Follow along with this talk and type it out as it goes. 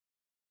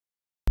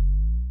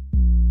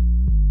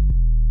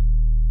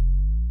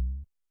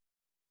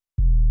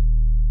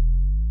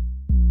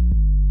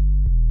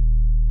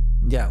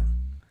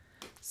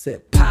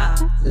Said pop,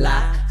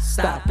 lock,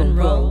 stop and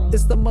roll.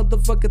 It's the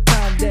motherfucking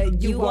time that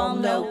you all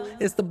know.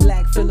 It's the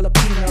black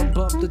Filipino,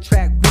 bump the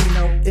track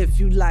Reno. If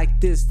you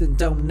like this, then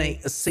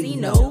donate a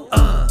C-No.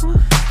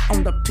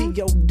 On the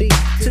P-O-D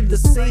to the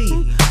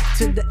C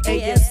to the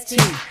A-S-T.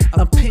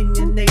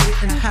 Opinionated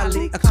and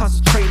highly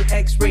concentrated,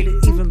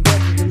 X-rated, even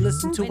better to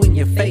listen to when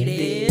you're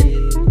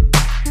faded.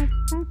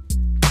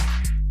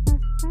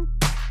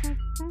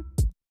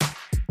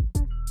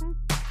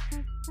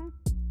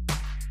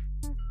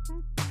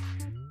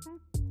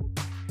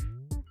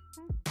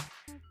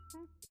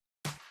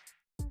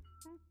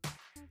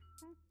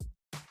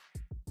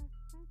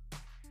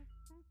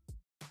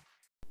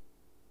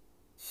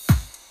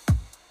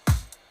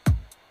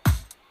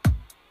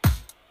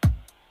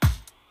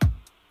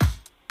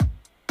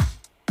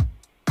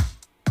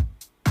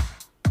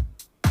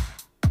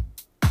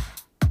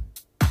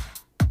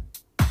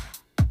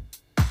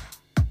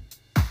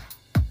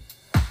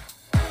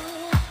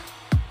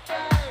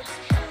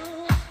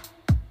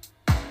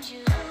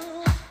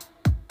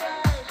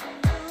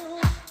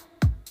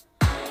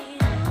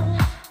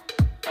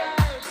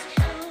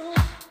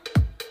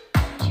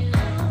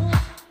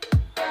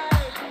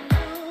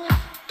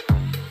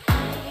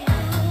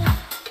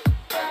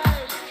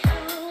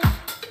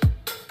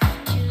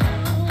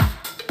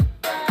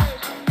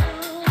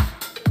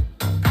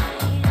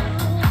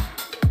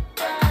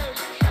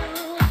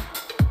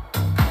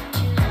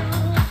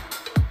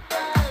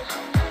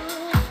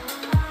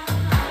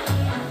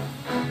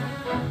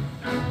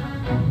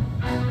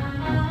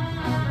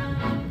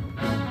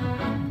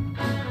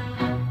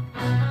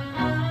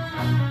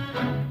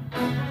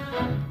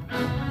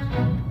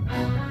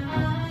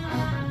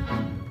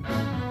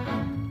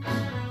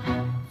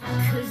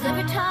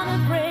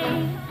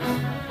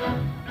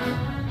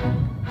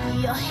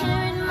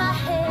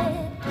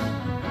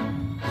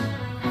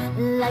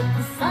 Like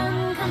the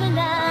sun coming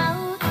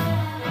out.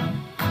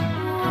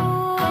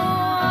 Ooh,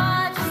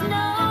 I just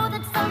know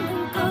that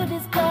something good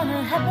is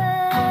gonna happen.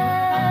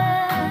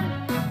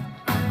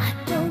 I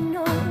don't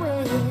know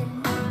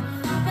when,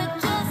 but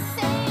just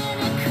saying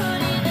it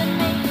could even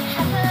make it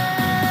happen.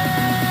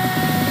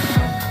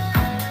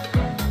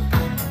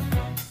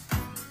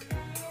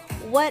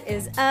 What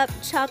is up,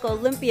 Choco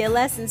Olympia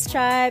Lessons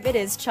tribe? It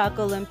is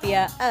Choco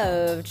Olympia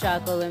of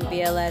Choco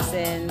Olympia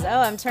Lessons. Oh,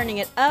 I'm turning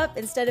it up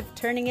instead of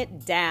turning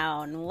it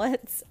down.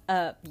 What's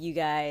up, you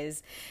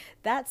guys?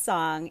 That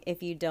song,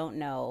 if you don't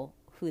know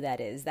who that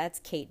is, that's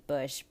Kate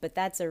Bush, but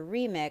that's a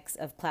remix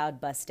of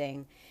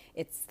Cloudbusting.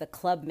 It's the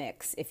club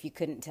mix, if you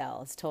couldn't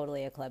tell. It's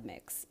totally a club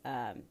mix.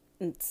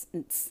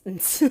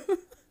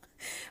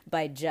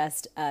 By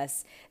Just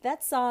Us.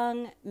 That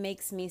song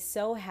makes me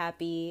so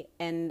happy,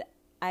 and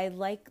I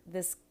like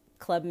this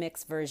club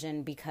mix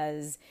version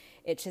because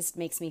it just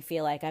makes me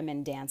feel like I'm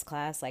in dance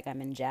class, like I'm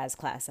in jazz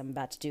class. I'm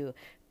about to do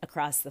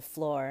Across the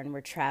Floor, and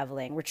we're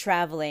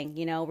traveling,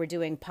 you know, we're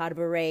doing pas de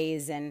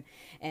bourrées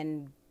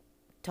and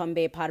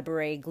tombe pas de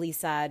bourrée,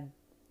 glissade,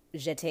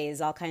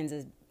 jetés, all kinds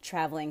of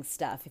traveling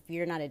stuff. If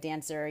you're not a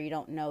dancer or you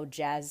don't know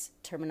jazz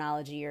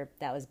terminology, or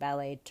that was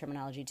ballet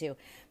terminology too,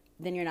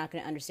 then you're not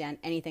going to understand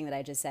anything that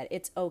I just said.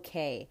 It's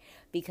okay,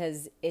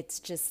 because it's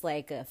just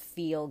like a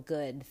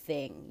feel-good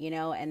thing, you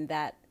know? And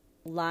that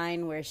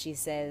line where she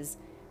says,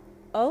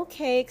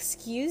 okay,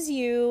 excuse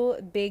you,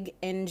 big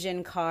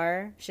engine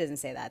car. She doesn't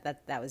say that.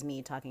 That was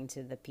me talking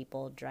to the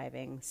people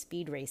driving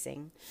speed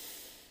racing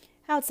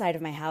outside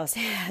of my house.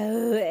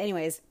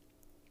 Anyways,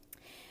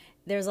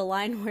 there's a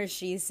line where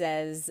she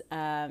says,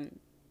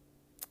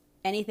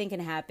 anything can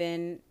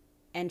happen,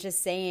 and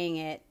just saying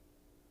it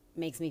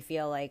makes me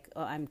feel like,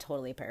 oh, I'm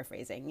totally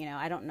paraphrasing, you know,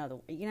 I don't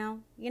know you know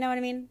what I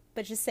mean?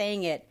 But just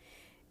saying it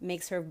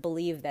makes her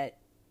believe that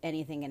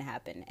anything can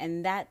happen.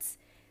 And that's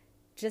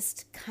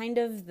just kind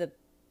of the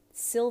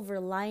silver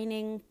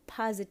lining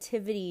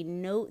positivity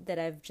note that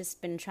I've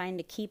just been trying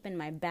to keep in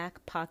my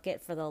back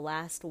pocket for the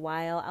last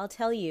while. I'll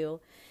tell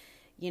you,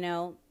 you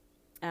know,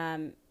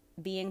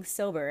 being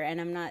sober, and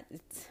I'm not,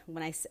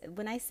 when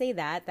I say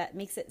that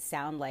makes it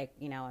sound like,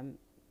 you know, I'm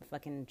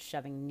fucking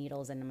shoving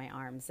needles into my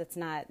arms. It's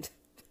not,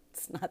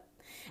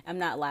 I'm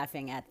not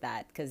laughing at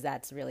that, because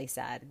that's really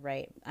sad,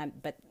 right?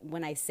 But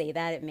when I say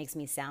that, it makes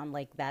me sound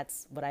like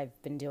that's what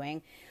I've been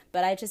doing.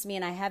 But I just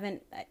mean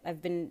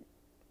I've been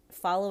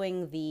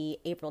following the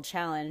April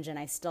challenge, and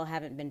I still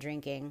haven't been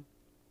drinking.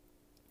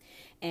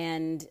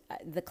 And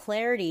the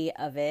clarity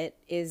of it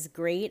is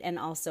great and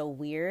also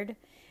weird.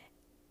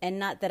 And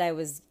not that I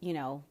was, you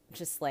know,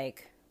 just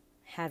like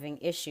having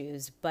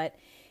issues, but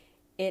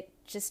it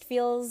just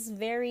feels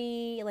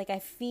very, like I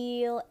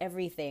feel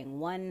everything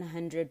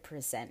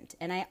 100%.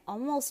 And I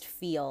almost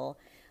feel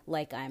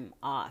like I'm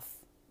off.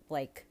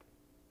 Like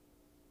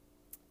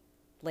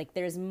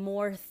there's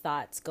more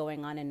thoughts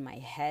going on in my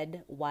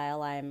head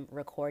while I'm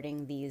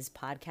recording these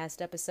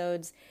podcast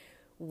episodes,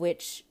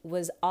 which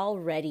was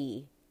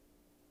already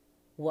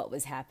what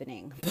was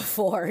happening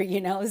before,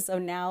 you know? So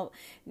now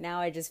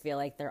I just feel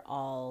like they're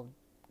all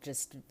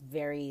just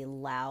very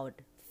loud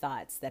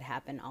thoughts that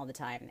happen all the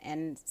time.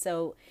 And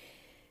so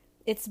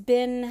it's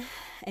been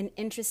an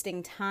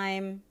interesting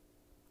time.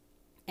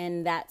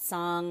 And that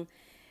song,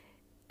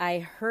 I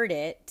heard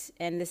it,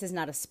 and this is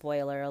not a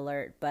spoiler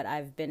alert, but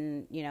I've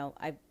been,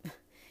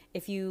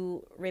 if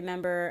you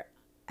remember,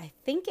 I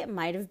think it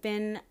might have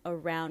been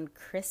around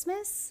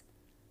Christmas.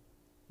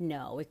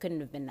 No, it couldn't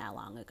have been that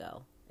long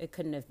ago.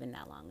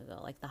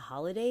 Like the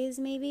holidays,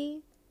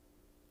 maybe?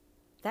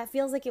 That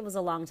feels like it was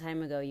a long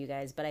time ago, you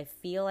guys, but I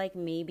feel like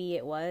maybe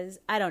it was.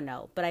 I don't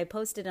know, but I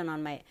posted it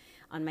on my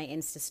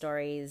Insta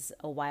stories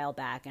a while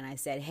back, and I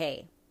said,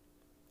 hey,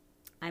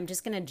 I'm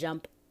just going to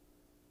jump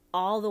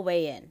all the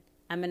way in.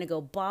 I'm going to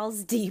go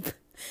balls deep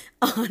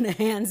on a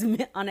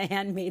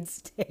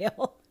Handmaid's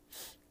Tale.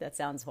 That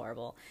sounds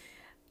horrible.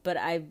 But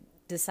I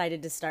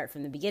decided to start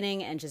from the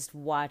beginning and just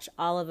watch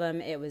all of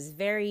them. It was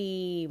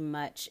very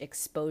much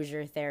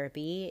exposure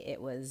therapy.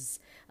 It was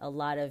a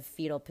lot of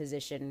fetal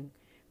position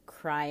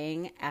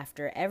crying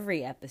after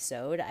every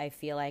episode. I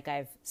feel like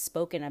I've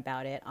spoken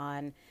about it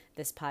on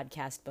this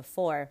podcast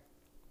before.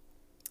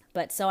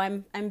 But so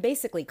I'm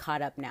basically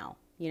caught up now,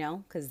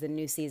 because the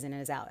new season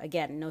is out.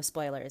 Again, no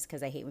spoilers,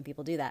 because I hate when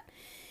people do that.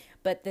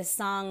 But this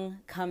song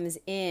comes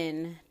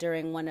in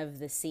during one of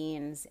the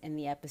scenes in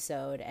the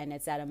episode, and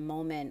it's at a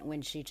moment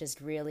when she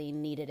just really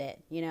needed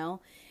it,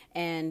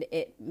 And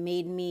it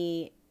made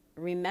me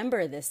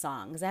remember this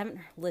song, because I haven't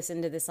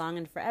listened to this song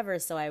in forever,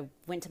 so I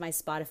went to my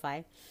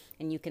Spotify,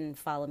 and you can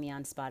follow me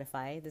on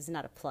Spotify. This is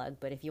not a plug,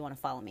 but if you want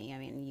to follow me,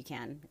 you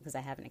can, because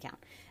I have an account.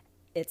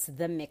 It's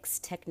The Mix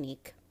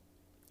Technique,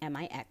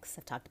 MIX.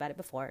 I've talked about it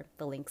before.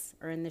 The links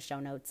are in the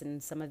show notes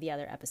and some of the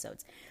other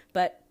episodes.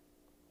 But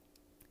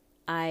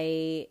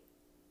I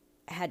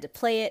had to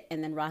play it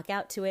and then rock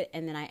out to it,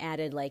 and then I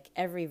added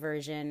every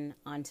version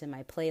onto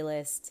my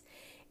playlist.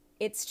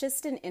 It's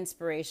just an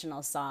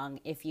inspirational song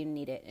if you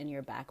need it in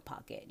your back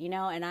pocket,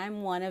 and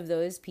I'm one of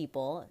those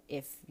people,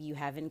 if you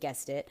haven't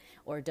guessed it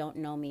or don't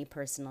know me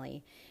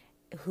personally,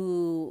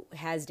 who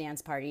has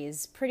dance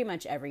parties pretty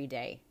much every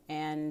day.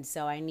 And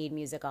so I need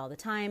music all the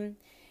time.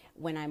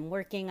 When I'm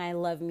working, I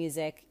love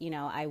music.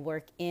 I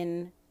work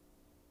in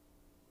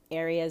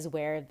areas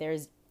where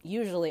there's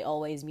usually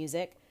always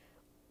music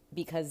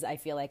because I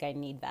feel like I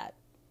need that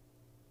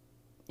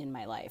in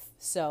my life.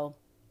 So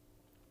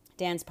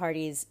dance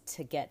parties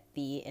to get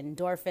the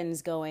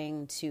endorphins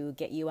going, to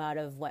get you out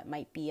of what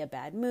might be a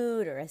bad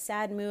mood or a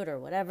sad mood or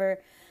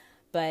whatever.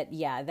 But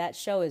yeah, that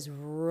show is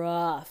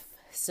rough.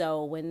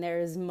 So when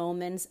there's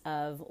moments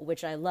of,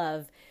 which I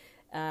love,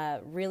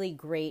 really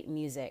great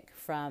music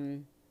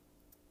from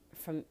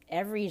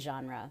every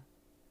genre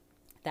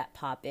that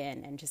pop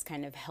in and just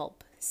kind of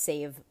help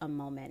save a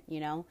moment,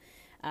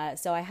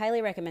 So I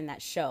highly recommend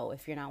that show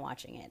if you're not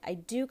watching it. I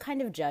do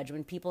kind of judge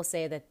when people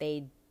say that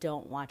they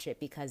don't watch it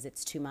because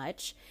it's too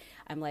much.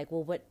 I'm like,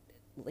 well, what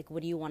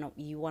do you want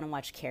to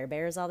watch Care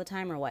Bears all the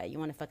time or what? You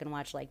want to fucking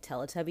watch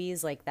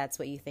Teletubbies? That's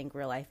what you think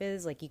real life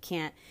is?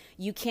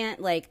 You can't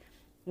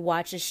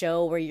watch a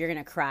show where you're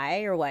going to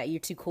cry or what? You're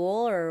too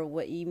cool or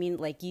what? You mean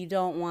you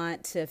don't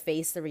want to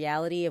face the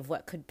reality of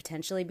what could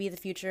potentially be the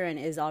future and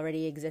is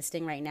already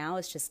existing right now?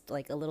 It's just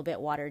a little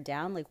bit watered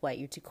down. What?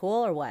 You're too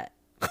cool or what?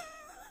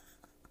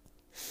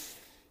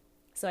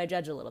 So I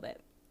judge a little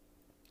bit.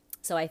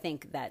 So I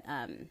think that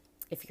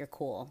if you're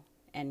cool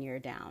and you're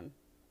down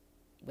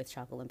with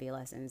Chalk Olympia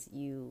lessons,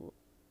 you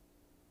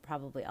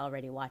probably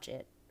already watch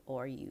it,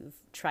 or you've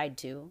tried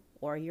to,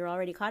 or you're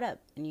already caught up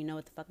and you know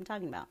what the fuck I'm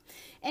talking about.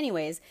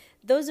 Anyways,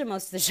 those are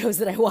most of the shows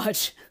that I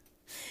watch.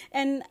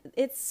 And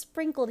it's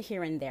sprinkled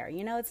here and there.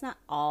 It's not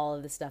all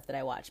of the stuff that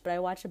I watch, but I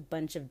watch a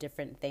bunch of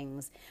different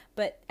things.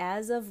 But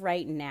as of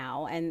right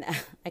now, and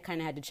I kind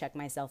of had to check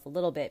myself a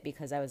little bit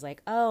because I was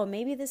like, oh,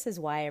 maybe this is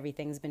why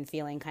everything's been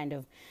feeling kind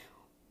of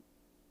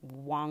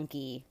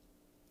wonky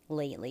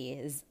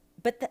lately.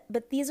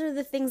 But these are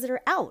the things that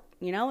are out,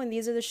 and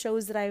these are the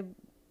shows that I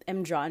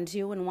am drawn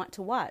to and want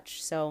to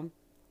watch. So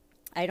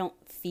I don't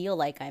feel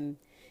like I'm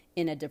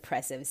in a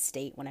depressive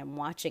state when I'm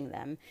watching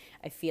them.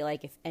 I feel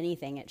like if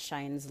anything, it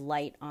shines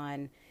light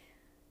on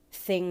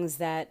things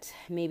that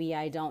maybe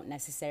I don't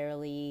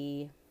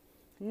necessarily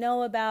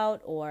know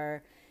about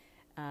or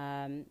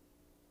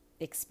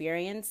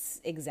experience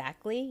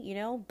exactly,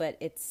 but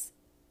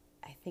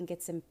I think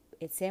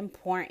it's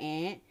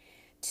important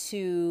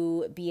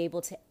to be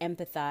able to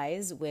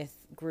empathize with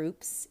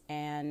groups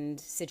and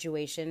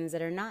situations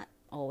that are not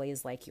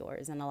always like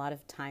yours. And a lot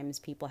of times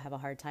people have a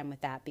hard time with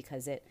that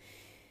because it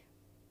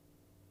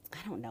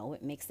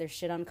makes their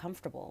shit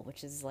uncomfortable,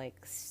 which is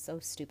so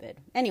stupid.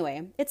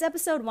 Anyway, it's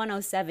episode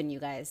 107, you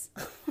guys.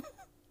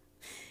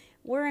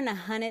 We're in the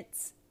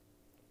hundreds.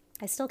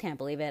 I still can't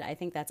believe it. I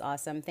think that's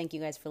awesome. Thank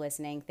you guys for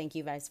listening. Thank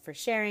you guys for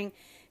sharing.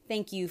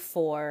 Thank you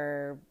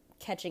for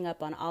catching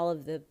up on all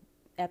of the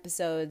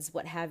episodes,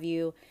 what have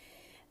you.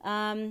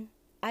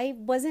 I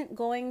wasn't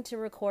going to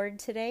record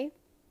today,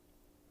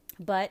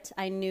 but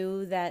I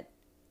knew that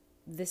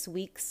this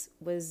week's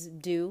was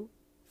due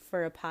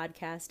for a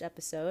podcast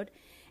episode,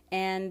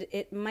 and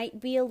it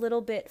might be a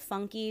little bit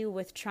funky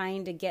with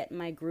trying to get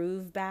my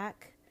groove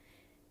back,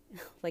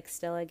 like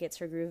Stella gets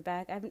her groove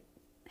back.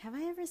 Have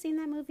I ever seen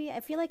that movie?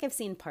 I feel like I've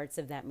seen parts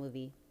of that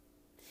movie.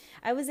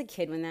 I was a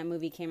kid when that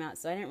movie came out,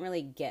 so I didn't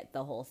really get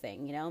the whole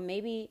thing, you know?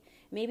 Maybe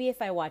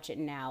if I watch it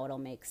now, it'll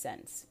make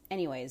sense.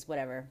 Anyways,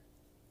 whatever.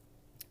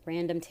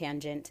 Random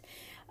tangent.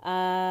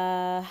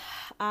 I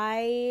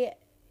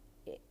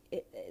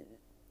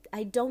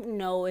don't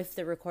know if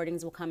the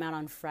recordings will come out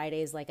on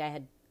Fridays like I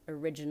had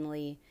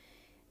originally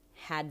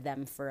had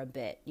them for a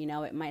bit. You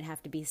know, it might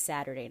have to be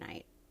Saturday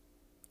night.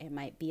 It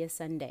might be a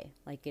Sunday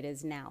like it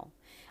is now.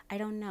 I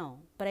don't know.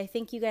 But I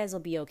think you guys will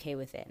be okay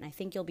with it. And I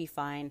think you'll be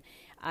fine.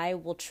 I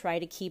will try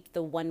to keep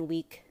the 1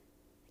 week,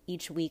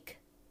 each week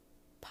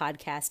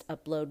podcast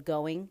upload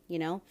going, you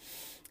know.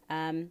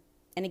 And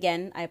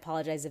again, I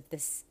apologize if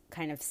this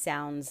kind of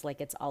sounds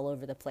like it's all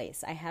over the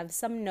place. I have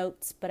some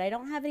notes, but I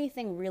don't have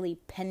anything really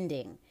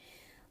pending.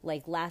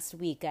 Like last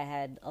week, I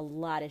had a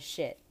lot of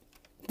shit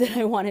that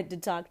I wanted to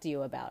talk to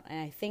you about. And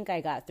I think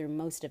I got through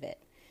most of it.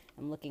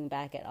 I'm looking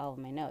back at all of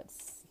my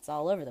notes. It's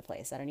all over the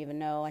place. I don't even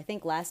know. I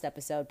think last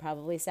episode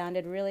probably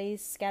sounded really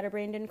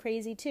scatterbrained and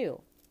crazy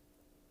too.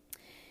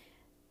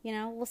 You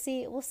know, we'll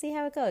see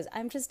how it goes.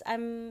 I'm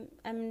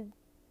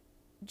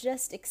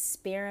just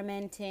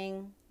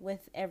experimenting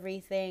with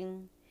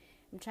everything.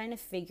 I'm trying to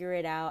figure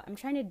it out. I'm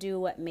trying to do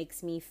what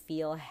makes me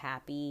feel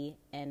happy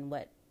and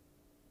what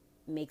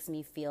makes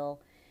me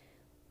feel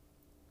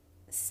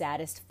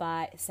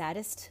satisfied.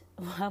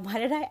 Why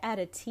did I add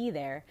a T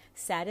there?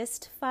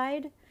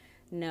 Satisfied?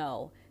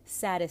 No.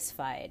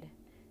 Satisfied.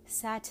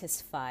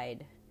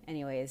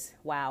 Anyways,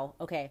 wow.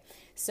 Okay.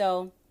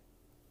 So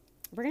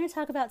we're going to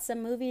talk about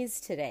some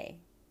movies today.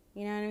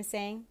 You know what I'm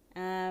saying?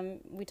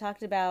 We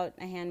talked about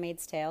A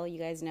Handmaid's Tale. You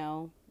guys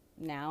know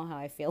now how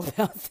I feel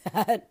about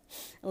that.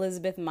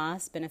 Elizabeth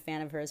Moss, been a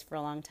fan of hers for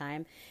a long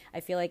time. I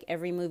feel like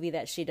every movie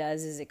that she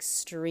does is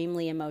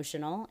extremely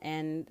emotional,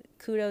 and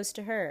kudos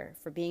to her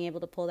for being able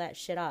to pull that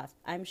shit off.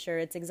 I'm sure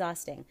it's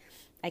exhausting.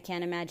 I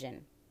can't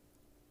imagine.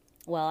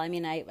 Well, I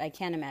mean, I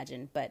can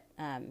imagine, but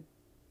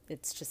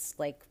it's just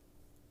like,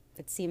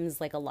 it seems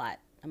like a lot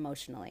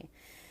emotionally.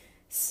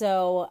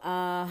 So,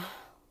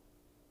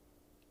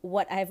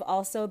 what I've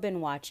also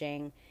been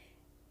watching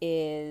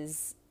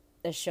is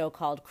a show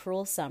called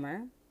Cruel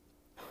Summer,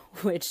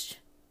 which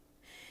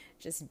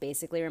just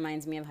basically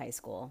reminds me of high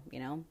school, you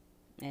know?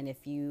 And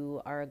if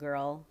you are a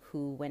girl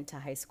who went to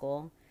high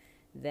school,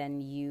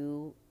 then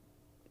you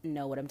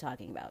know what I'm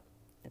talking about.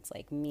 It's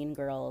like Mean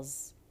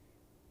Girls,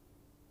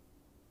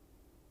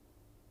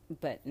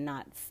 but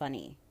not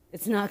funny.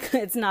 It's not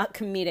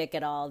comedic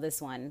at all, this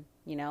one,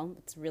 you know?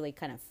 It's really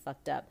kind of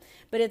fucked up.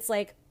 But it's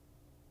like,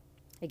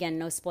 again,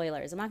 no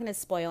spoilers. I'm not going to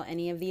spoil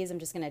any of these. I'm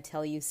just going to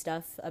tell you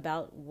stuff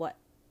about what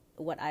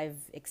I've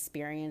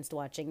experienced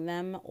watching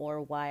them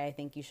or why I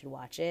think you should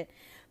watch it.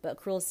 But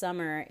Cruel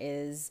Summer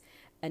is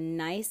a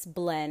nice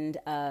blend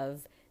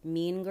of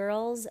Mean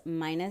Girls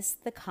minus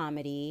the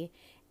comedy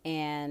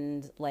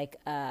and like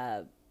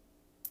a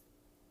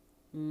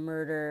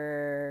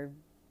murder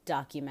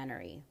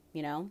documentary,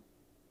 you know,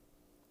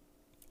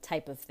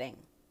 type of thing.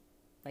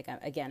 Like,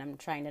 again, I'm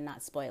trying to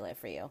not spoil it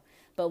for you.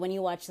 But when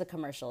you watch the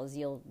commercials,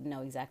 you'll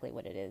know exactly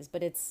what it is.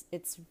 But it's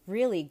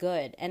really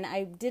good. And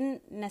I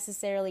didn't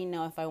necessarily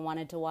know if I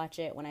wanted to watch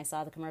it. When I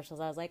saw the commercials,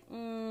 I was like, I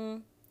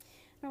don't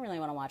really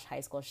want to watch high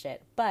school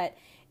shit. But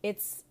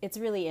it's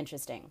really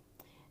interesting.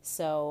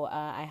 So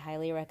I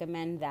highly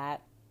recommend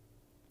that.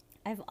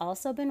 I've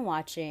also been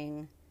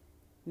watching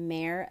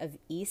Mayor of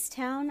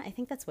Easttown. I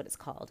think that's what it's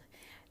called.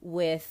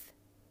 With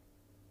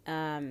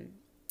Kate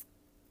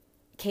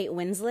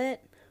Winslet.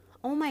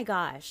 Oh my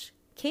gosh.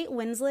 Kate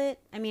Winslet,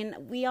 I mean,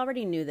 we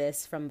already knew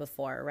this from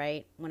before,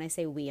 right? When I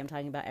say we, I'm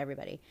talking about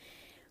everybody.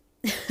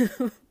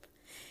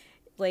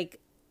 Like,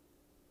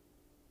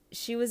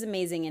 she was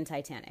amazing in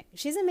Titanic.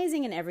 She's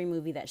amazing in every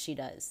movie that she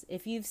does.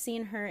 If you've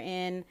seen her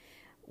in,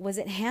 was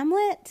it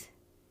Hamlet?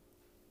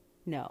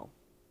 No.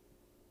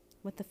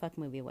 What the fuck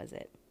movie was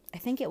it? I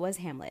think it was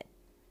Hamlet.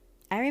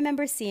 I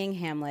remember seeing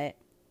Hamlet.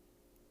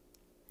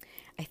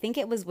 I think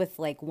it was with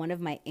like one of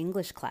my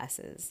English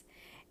classes.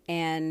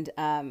 And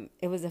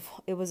it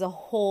was a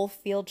whole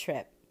field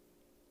trip.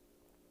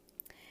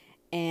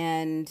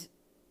 And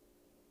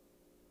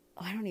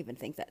I don't even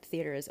think that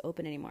theater is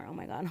open anymore. Oh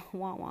my God.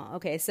 Wah, wah.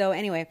 Okay, so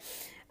anyway,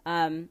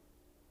 I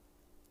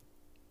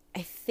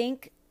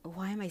think,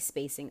 why am I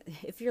spacing?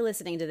 If you're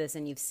listening to this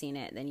and you've seen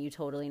it, then you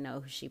totally know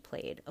who she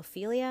played.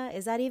 Ophelia?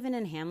 Is that even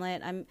in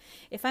Hamlet?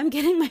 If I'm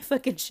getting my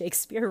fucking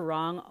Shakespeare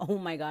wrong, oh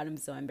my God, I'm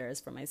so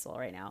embarrassed for my soul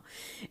right now.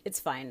 It's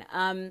fine.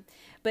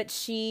 But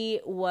she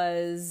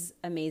was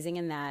amazing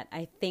in that.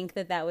 I think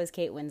that was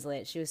Kate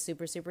Winslet. She was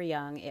super, super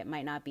young. It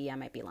might not be. I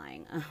might be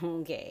lying.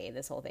 Okay,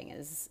 this whole thing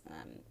is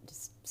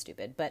just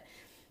stupid. But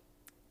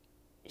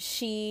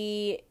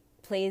she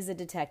plays a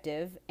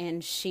detective,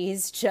 and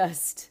she's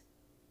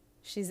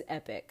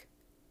epic.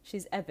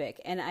 She's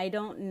epic. And I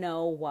don't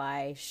know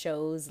why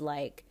shows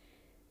like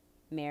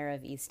Mayor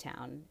of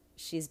Easttown,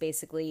 she's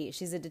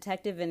a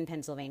detective in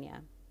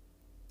Pennsylvania.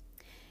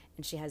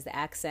 And she has the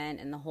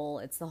accent and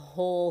it's the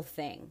whole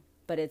thing.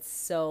 But it's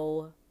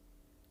so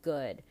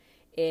good.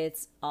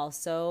 It's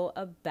also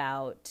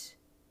about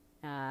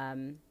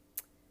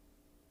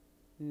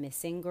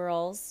missing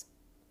girls,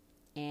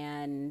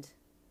 and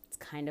it's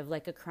kind of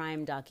like a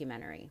crime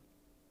documentary,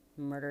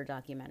 murder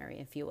documentary,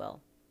 if you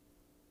will.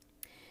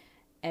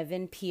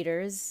 Evan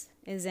Peters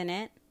is in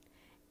it,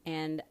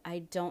 and I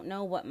don't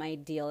know what my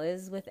deal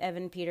is with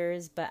Evan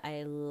Peters, but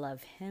I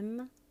love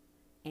him,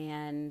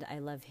 and I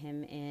love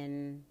him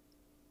in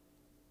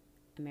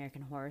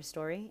American Horror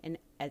Story, and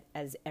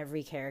as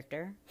every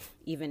character,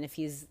 even if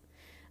he's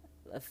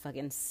a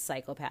fucking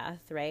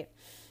psychopath, right?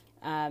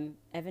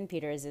 Evan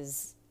Peters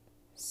is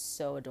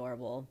so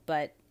adorable,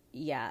 but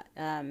yeah,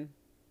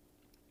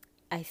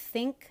 I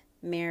think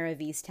Mayor of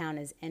Easttown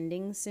is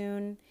ending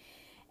soon,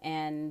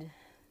 and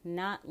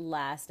not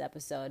last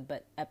episode,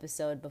 but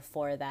episode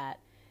before that,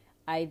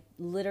 I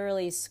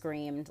literally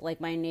screamed. Like,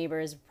 my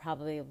neighbors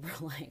probably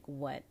were like,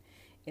 what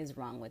is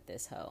wrong with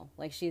this hoe?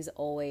 Like, she's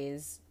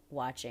always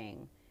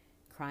watching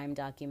crime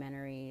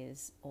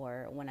documentaries,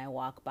 or when I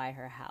walk by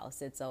her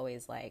house, it's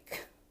always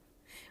like,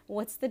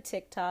 what's the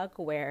TikTok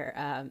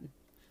where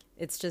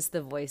it's just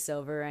the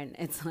voiceover, and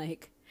it's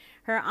like,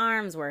 her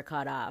arms were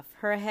cut off,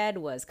 her head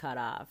was cut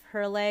off,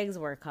 her legs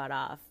were cut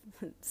off.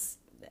 It's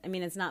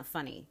not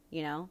funny,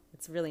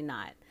 it's really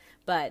not,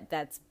 but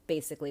that's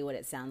basically what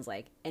it sounds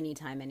like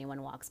anytime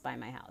anyone walks by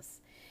my house.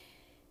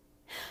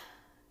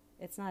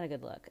 It's not a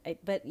good look,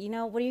 but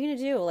what are you gonna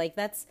do?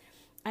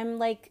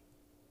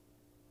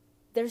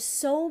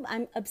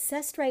 I'm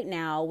obsessed right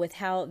now with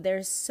how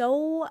there's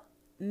so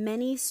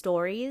many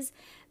stories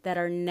that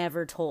are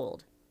never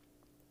told.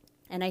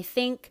 And I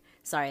think,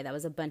 sorry, that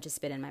was a bunch of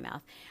spit in my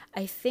mouth.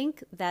 I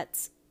think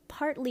that's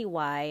partly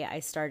why I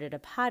started a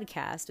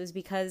podcast, was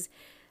because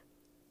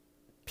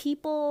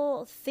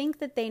people think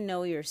that they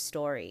know your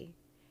story.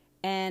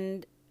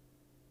 And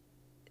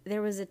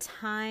there was a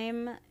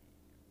time,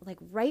 like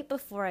right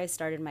before I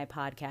started my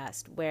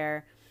podcast,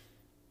 where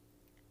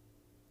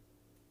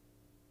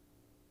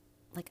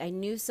like I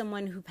knew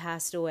someone who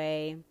passed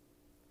away,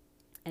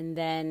 and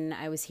then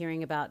I was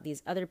hearing about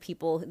these other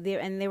people,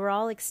 and they were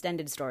all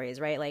extended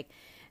stories, right? Like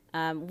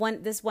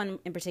this one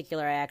in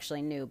particular I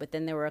actually knew, but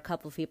then there were a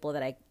couple of people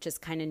that I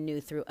just kind of knew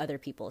through other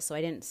people, so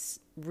I didn't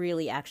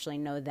really actually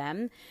know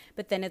them.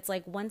 But then it's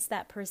like, once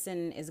that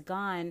person is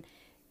gone,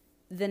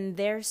 then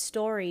their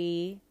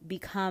story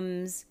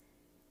becomes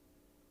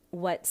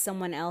what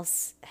someone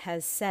else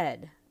has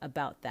said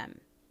about them.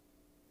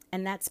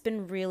 And that's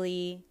been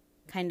really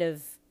kind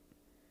of,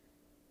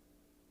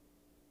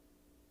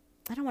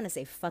 I don't want to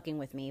say fucking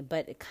with me,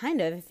 but it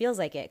feels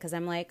like it, because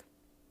I'm like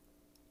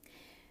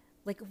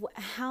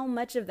how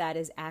much of that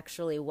is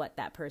actually what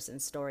that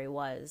person's story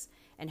was,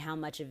 and how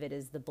much of it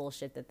is the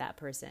bullshit that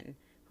person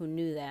who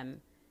knew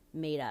them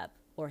made up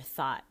or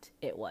thought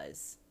it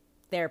was,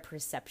 their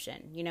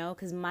perception,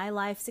 because my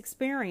life's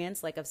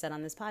experience, like I've said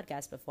on this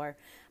podcast before,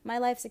 my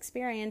life's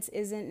experience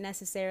isn't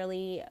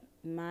necessarily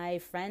my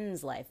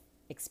friend's life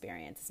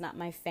experience. It's not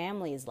my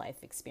family's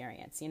life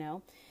experience,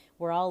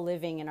 We're all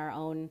living in our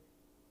own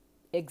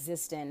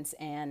existence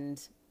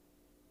and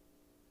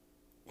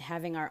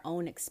having our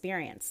own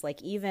experience.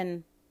 Like,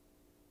 even,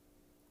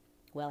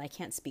 well, I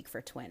can't speak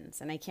for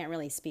twins, and I can't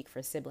really speak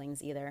for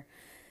siblings either.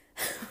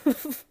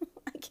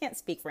 I can't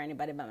speak for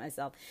anybody but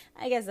myself.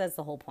 I guess that's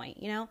the whole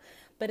point,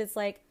 But it's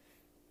like,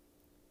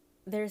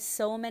 there's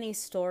so many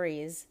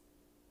stories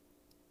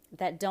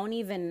that don't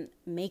even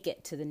make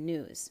it to the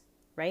news,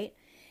 right?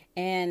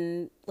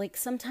 And like,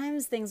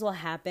 sometimes things will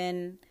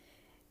happen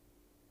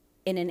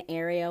in an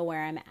area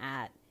where I'm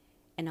at,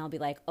 and I'll be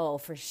like, oh,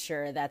 for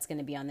sure, that's going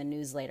to be on the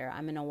news later.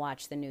 I'm going to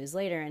watch the news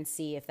later and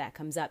see if that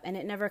comes up. And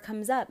it never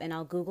comes up. And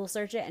I'll Google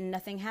search it and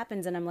nothing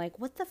happens. And I'm like,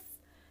 what the,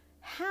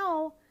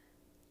 how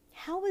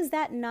is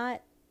that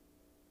not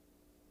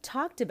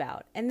talked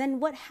about? And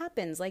then what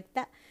happens? Like,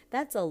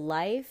 that's a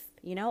life,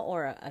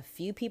 or a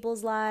few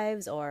people's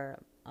lives, or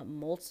a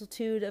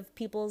multitude of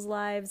people's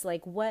lives.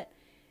 Like, what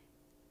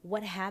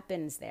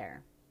happens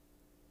there?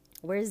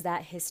 Where does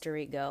that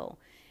history go?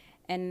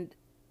 And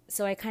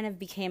so I kind of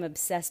became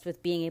obsessed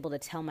with being able to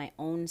tell my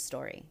own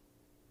story,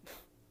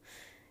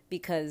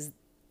 because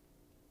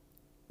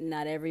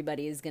not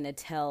everybody is going to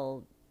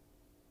tell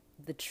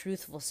the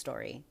truthful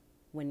story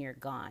when you're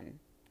gone,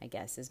 I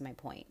guess is my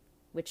point,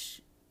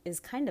 which is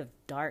kind of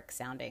dark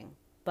sounding,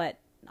 but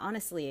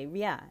honestly,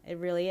 yeah, it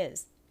really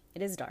is.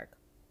 It is dark.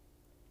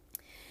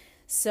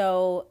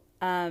 So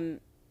I've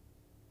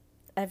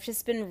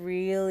just been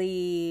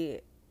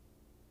really,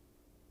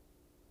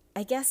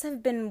 I guess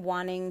I've been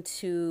wanting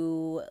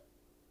to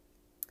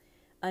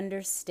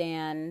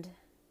understand,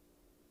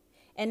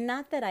 and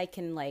not that I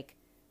can like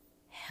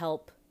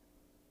help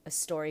a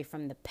story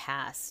from the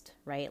past,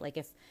 right? Like,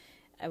 if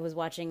I was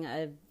watching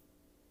a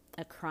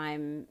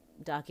crime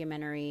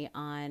documentary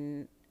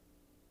on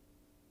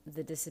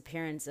the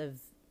disappearance of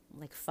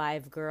like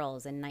 5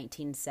 girls in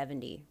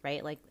 1970,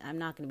 right? Like, I'm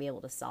not going to be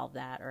able to solve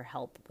that or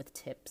help with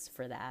tips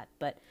for that,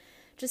 but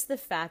just the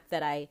fact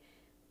that I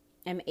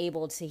am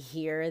able to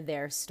hear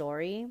their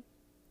story,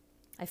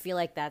 I feel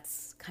like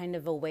that's kind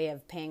of a way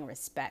of paying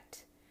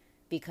respect,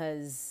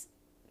 because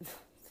the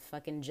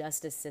fucking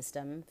justice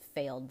system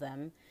failed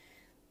them.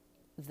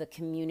 the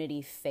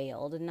community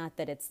failed. Not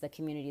that it's the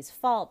community's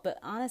fault, but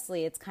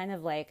honestly, it's kind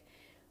of like,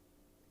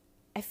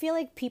 I feel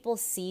like people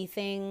see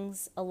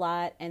things a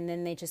lot and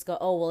then they just go,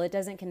 oh, well, it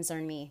doesn't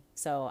concern me,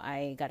 so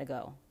I gotta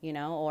go,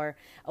 or,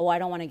 oh, I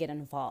don't want to get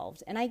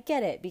involved. And I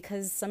get it,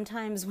 because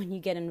sometimes when you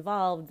get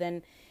involved,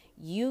 then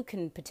you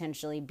can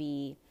potentially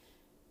be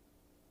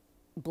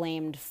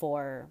blamed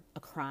for a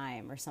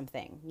crime or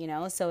something,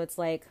 So it's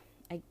like,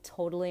 I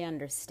totally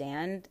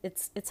understand.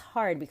 It's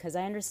hard because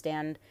I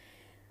understand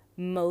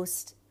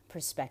most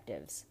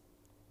perspectives.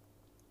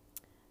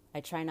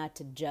 I try not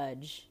to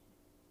judge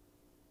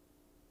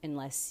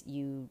unless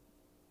you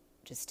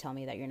just tell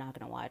me that you're not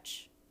going to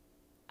watch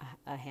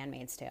a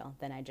Handmaid's Tale.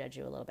 Then I judge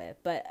you a little bit.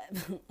 But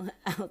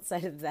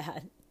outside of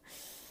that,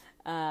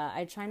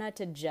 I try not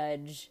to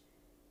judge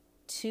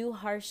too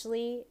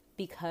harshly,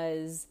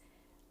 because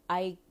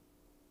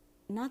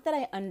not that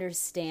I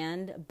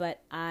understand,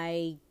 but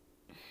I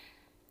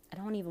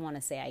don't even want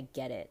to say I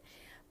get it,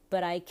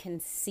 but I can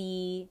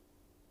see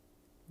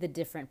the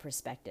different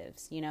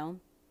perspectives,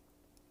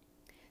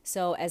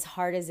 So as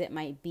hard as it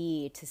might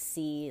be to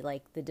see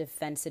like the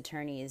defense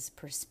attorney's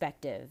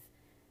perspective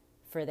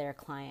for their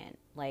client,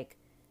 like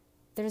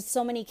there's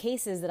so many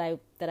cases that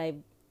I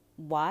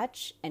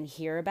watch and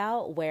hear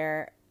about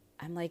where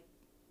I'm like,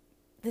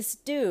 this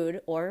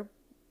dude or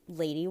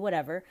lady,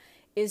 whatever,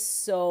 is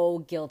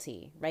so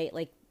guilty, right?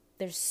 Like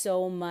there's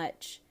so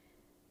much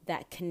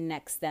that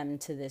connects them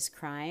to this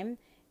crime,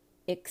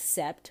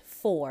 except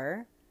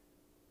for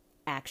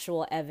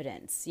actual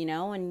evidence,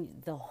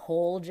 and the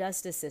whole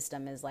justice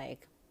system is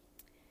like,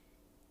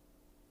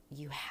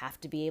 you have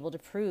to be able to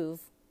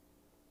prove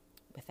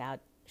without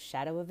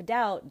shadow of a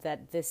doubt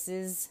that this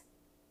is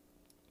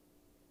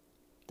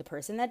the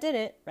person that did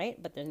it,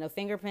 right? But there's no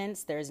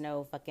fingerprints, there's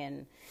no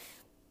fucking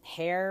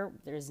hair,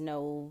 there's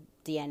no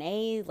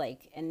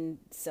DNA, and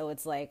so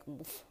it's like,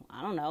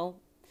 I don't know,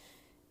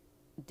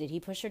 did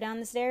he push her down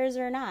the stairs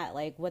or not?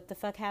 Like, what the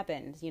fuck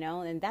happened,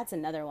 And that's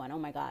another one. Oh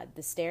my God,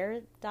 the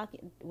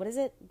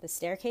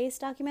staircase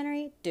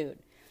documentary? Dude,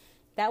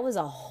 that was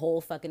a whole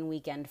fucking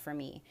weekend for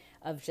me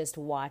of just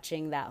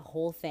watching that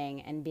whole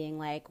thing and being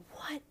like,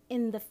 what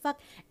in the fuck?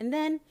 And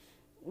then,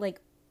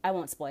 like, I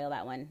won't spoil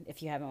that one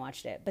if you haven't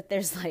watched it, but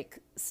there's like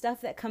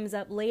stuff that comes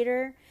up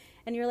later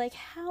and you're like,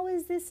 how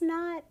is this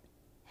not?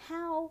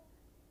 How?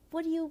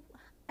 What do you,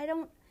 I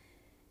don't,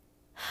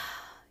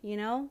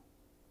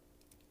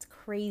 It's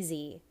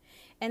crazy.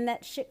 And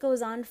that shit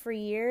goes on for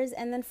years.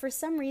 And then for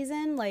some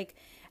reason, like,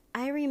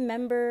 I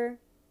remember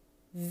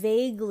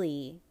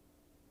vaguely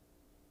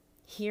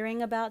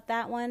hearing about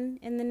that one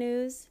in the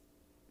news,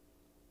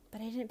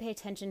 but I didn't pay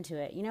attention to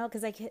it,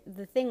 because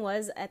the thing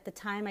was, at the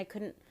time, I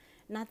couldn't,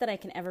 not that I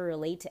can ever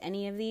relate to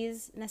any of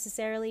these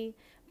necessarily,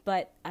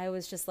 but I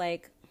was just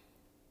like,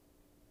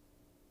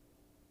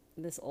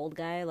 this old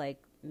guy,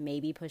 like,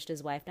 maybe pushed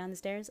his wife down the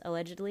stairs,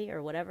 allegedly,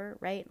 or whatever,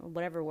 right?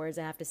 Whatever words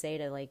I have to say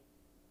to, like,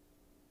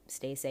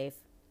 stay safe.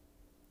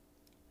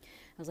 I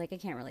was like, I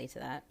can't relate to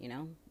that,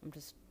 I'm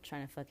just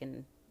trying to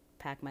fucking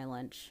pack my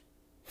lunch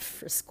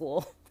for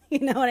school. You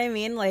know what I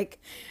mean? Like,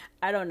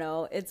 I don't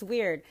know. It's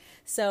weird.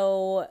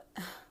 So,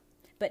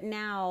 but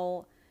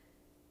now,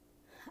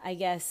 I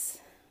guess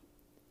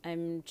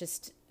I'm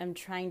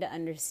trying to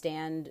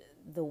understand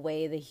the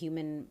way the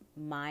human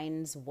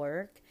minds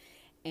work.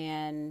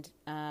 And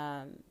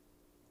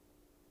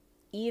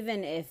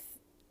even if,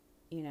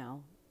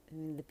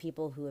 the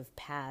people who have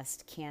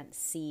passed can't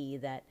see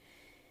that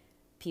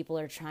people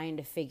are trying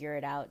to figure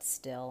it out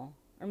still,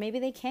 or maybe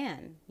they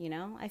can,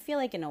 I feel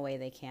like in a way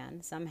they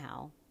can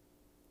somehow,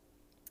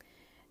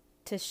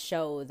 to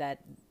show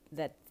that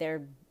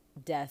their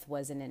death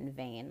wasn't in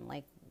vain.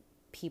 Like,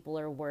 people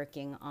are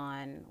working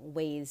on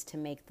ways to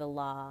make the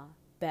law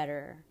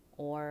better,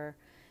 or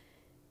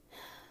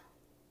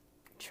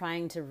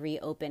trying to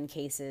reopen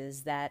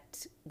cases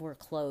that were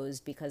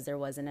closed because there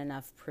wasn't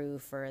enough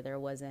proof, or there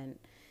wasn't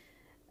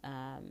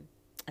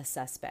a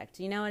suspect.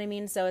 You know what I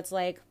mean? So it's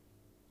like,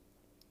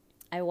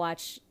 I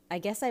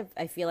guess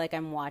I feel like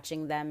I'm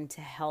watching them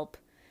to help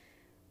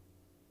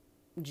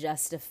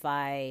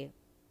justify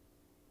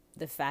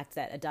the fact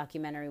that a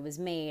documentary was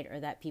made, or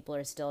that people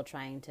are still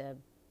trying to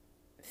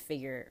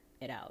figure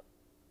it out.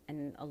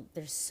 And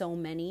there's so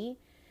many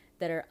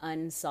that are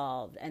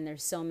unsolved, and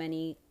there's so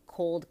many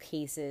cold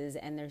cases,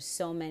 and there's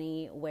so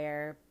many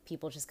where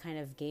people just kind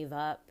of gave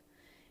up.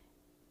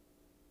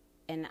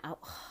 And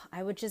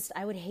I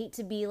would hate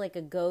to be like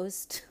a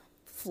ghost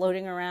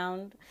floating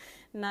around.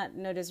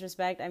 No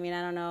disrespect. I mean,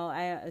 I don't know.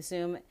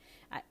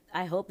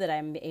 I hope that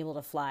I'm able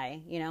to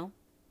fly,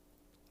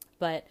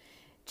 but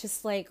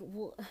just like,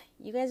 well,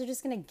 you guys are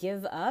just going to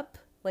give up?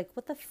 Like,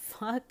 what the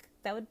fuck?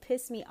 That would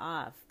piss me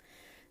off.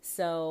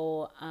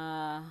 So,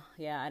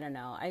 yeah, I don't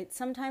know.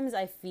 Sometimes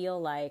I feel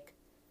like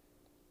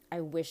I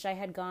wish I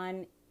had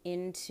gone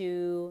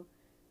into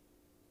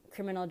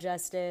criminal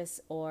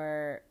justice,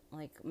 or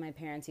like my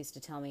parents used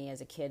to tell me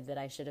as a kid that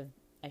I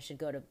should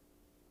go to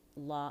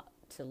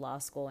law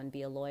school and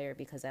be a lawyer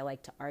because I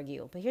like to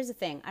argue. But here's the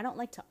thing. I don't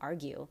like to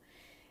argue.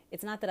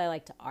 It's not that I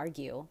like to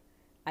argue.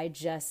 I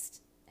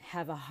just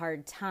have a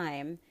hard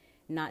time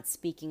not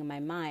speaking my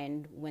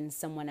mind when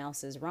someone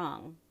else is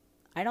wrong.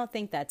 I don't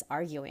think that's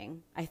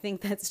arguing. I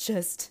think that's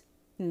just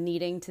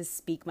needing to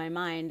speak my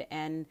mind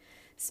and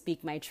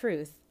speak my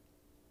truth.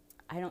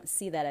 I don't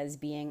see that as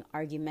being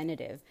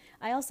argumentative.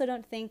 I also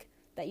don't think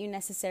that you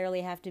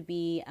necessarily have to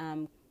be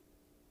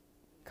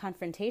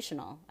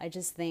confrontational. I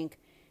just think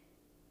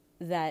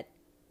that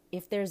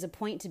if there's a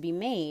point to be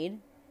made,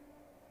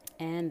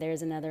 and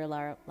there's another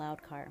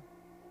loud car.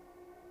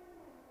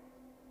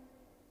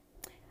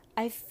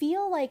 I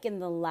feel like in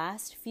the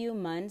last few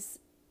months,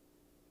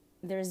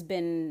 there's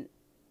been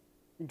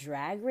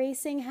drag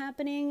racing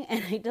happening,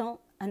 and I don't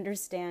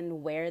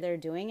understand where they're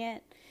doing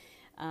it.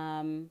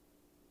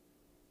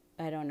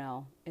 I don't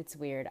know. It's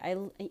weird.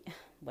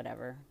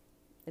 Whatever.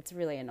 It's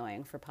really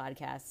annoying for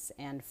podcasts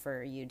and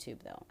for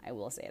YouTube, though. I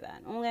will say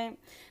that. Okay.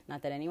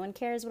 Not that anyone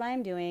cares what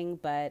I'm doing,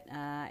 but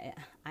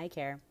I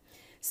care.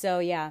 So,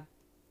 yeah.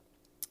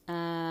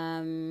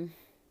 I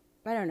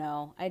don't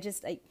know.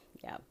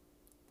 Yeah.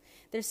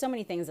 There's so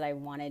many things that I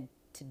wanted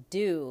to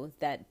do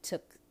that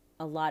took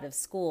a lot of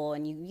school.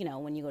 And you know,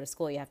 when you go to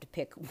school, you have to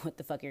pick what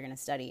the fuck you're going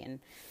to study.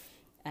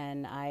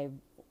 And I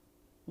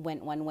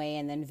went one way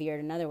and then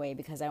veered another way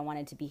because I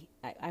wanted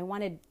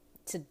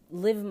to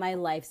live my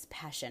life's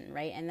passion,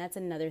 right? And that's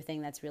another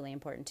thing that's really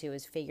important too,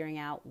 is figuring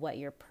out what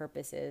your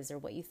purpose is or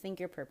what you think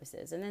your purpose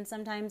is. And then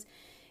sometimes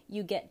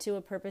you get to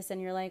a purpose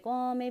and you're like,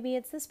 well, maybe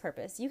it's this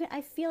purpose.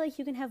 I feel like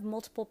you can have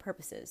multiple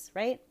purposes,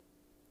 right?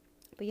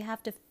 But you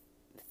have to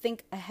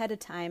think ahead of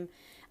time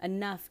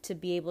enough to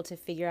be able to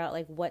figure out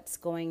like what's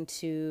going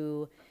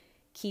to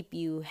keep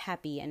you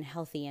happy and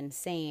healthy and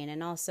sane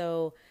and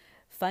also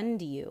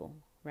fund you,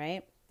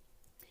 right?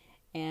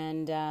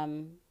 And I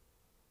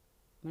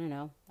don't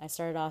know. I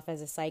started off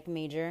as a psych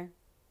major,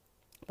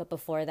 but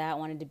before that I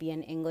wanted to be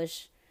an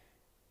English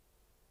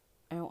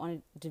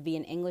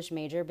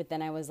major, but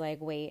then I was like,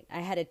 wait, I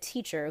had a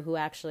teacher who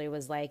actually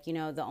was like, you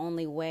know, the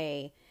only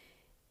way,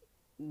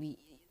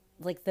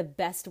 like the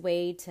best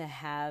way to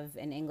have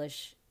an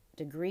English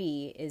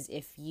degree is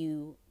if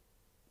you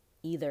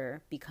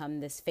either become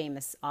this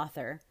famous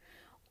author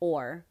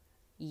or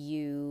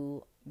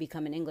you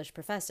become an English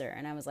professor.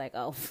 And I was like,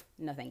 oh,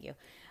 no, thank you.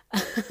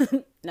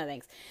 No,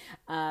 thanks.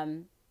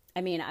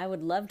 I mean, I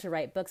would love to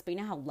write books, but you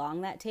know how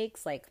long that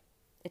takes? Like,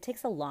 it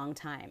takes a long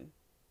time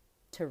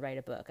to write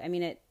a book. I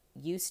mean, it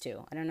used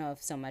to. I don't know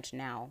if so much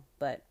now,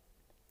 but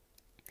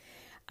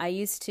I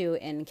used to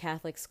in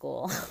Catholic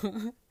school.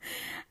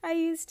 I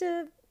used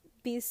to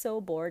be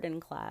so bored in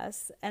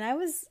class, and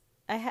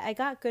I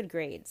got good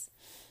grades.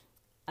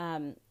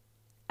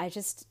 I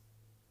just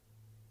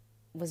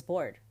was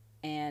bored.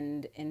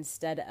 And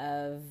instead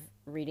of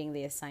reading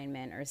the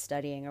assignment or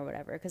studying or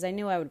whatever, because I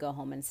knew I would go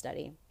home and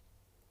study,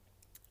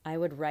 I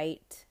would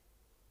write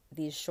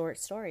these short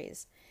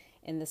stories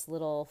in this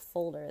little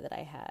folder that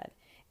I had.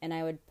 And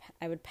I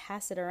would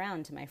pass it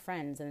around to my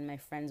friends, and my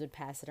friends would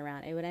pass it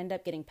around. It would end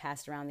up getting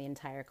passed around the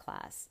entire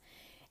class.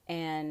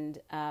 And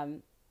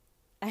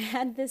I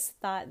had this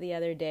thought the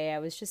other day. I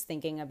was just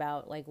thinking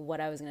about like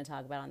what I was going to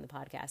talk about on the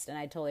podcast, and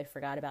I totally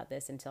forgot about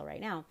this until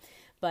right now.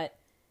 But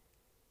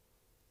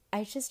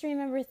I just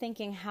remember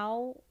thinking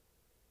how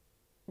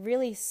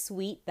really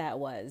sweet that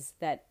was,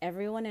 that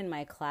everyone in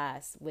my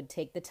class would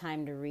take the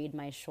time to read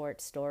my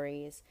short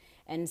stories.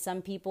 And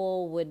some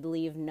people would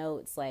leave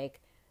notes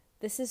like,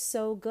 this is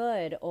so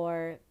good,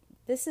 or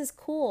this is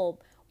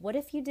cool. What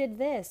if you did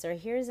this? Or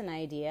here's an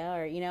idea,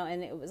 or, you know,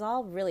 and it was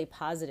all really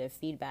positive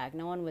feedback.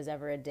 No one was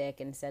ever a dick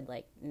and said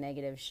like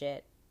negative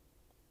shit,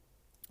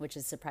 which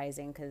is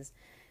surprising because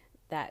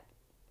that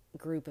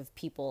group of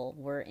people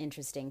were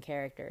interesting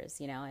characters,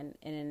 you know,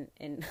 and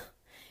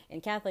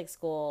in Catholic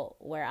school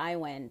where I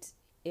went,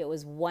 it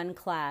was one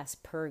class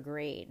per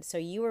grade. So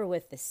you were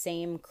with the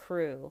same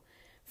crew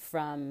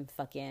from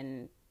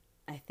fucking,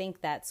 I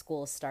think that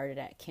school started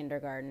at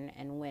kindergarten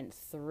and went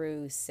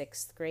through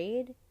 6th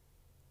grade.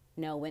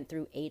 No, went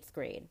through 8th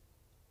grade.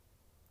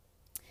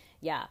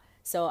 Yeah.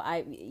 So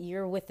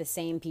you're with the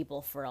same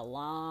people for a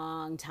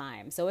long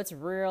time. So it's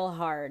real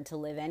hard to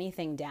live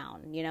anything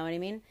down. You know what I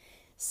mean?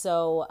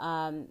 So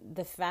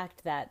the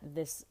fact that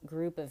this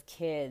group of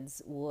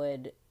kids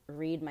would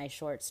read my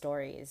short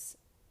stories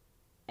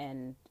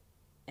and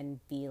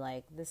be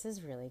like, this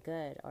is really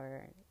good,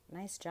 or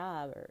nice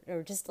job,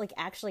 or just like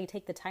actually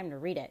take the time to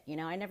read it. You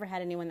know, I never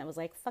had anyone that was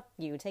like, fuck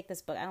you, take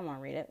this book, I don't want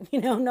to read it. You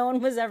know, no one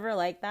was ever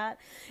like that,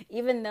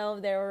 even though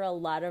there were a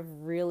lot of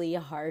really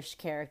harsh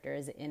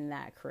characters in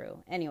that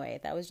crew. Anyway,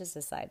 that was just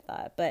a side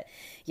thought. But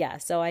yeah,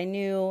 so I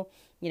knew,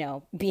 you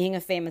know, being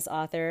a famous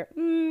author,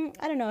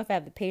 I don't know if I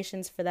have the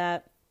patience for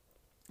that.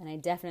 And I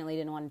definitely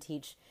didn't want to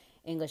teach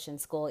English in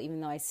school,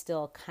 even though I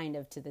still kind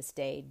of to this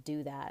day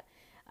do that.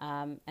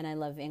 And I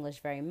love English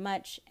very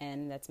much,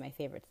 and that's my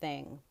favorite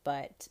thing.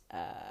 But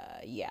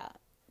yeah,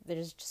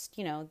 there's just,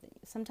 you know,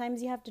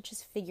 sometimes you have to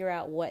just figure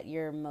out what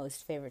your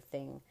most favorite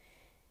thing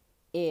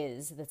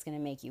is that's going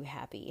to make you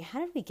happy. How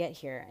did we get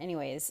here?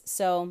 Anyways,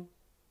 so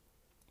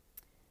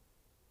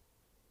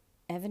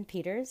Evan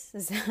Peters,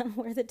 is that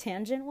where the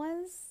tangent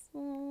was? I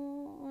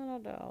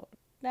don't know.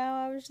 No,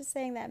 I was just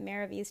saying that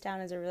Mare of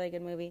Easttown is a really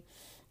good movie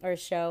or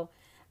show.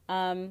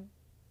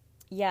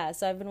 Yeah,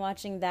 so I've been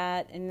watching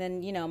that. And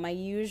then, my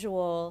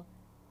usual,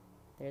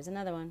 there's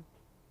another one.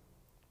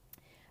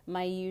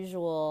 My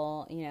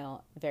usual,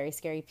 Very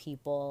Scary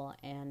People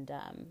and,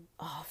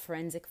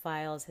 Forensic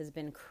Files has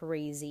been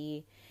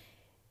crazy.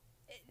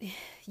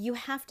 You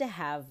have to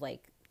have,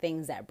 like,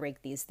 things that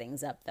break these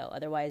things up, though.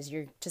 Otherwise,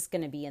 you're just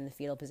going to be in the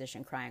fetal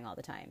position crying all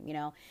the time,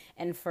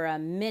 And for a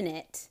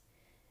minute,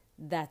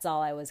 that's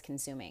all I was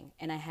consuming.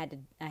 And I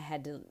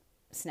had to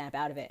snap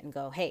out of it and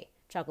go, hey,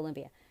 Chalk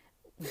Olympia,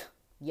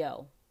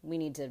 yo, we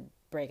need to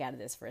break out of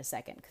this for a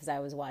second. Because I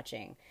was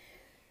watching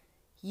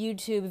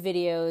YouTube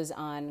videos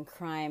on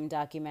crime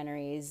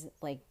documentaries,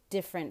 like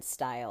different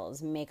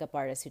styles, makeup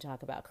artists who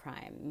talk about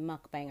crime,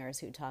 mukbangers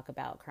who talk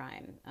about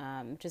crime,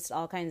 just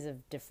all kinds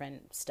of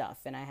different stuff.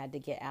 And I had to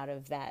get out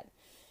of that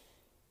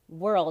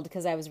world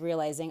because I was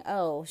realizing,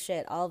 oh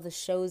shit, all of the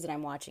shows that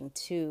I'm watching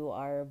too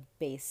are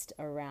based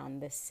around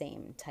the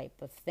same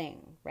type of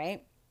thing,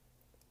 right?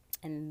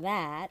 And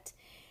that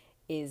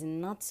is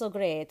not so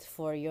great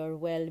for your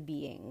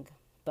well-being.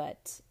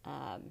 But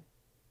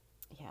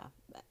yeah,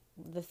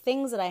 the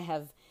things that I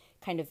have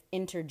kind of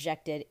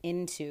interjected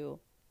into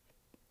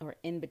or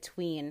in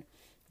between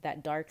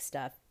that dark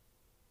stuff,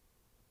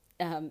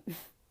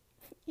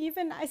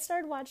 even I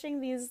started watching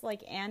these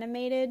like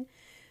animated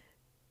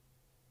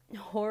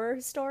horror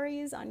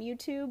stories on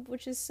YouTube,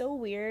 which is so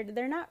weird.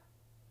 They're not,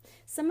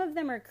 some of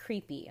them are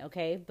creepy,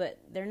 okay, but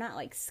they're not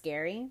like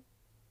scary.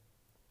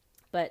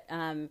 But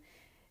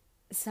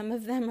some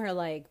of them are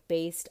like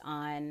based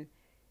on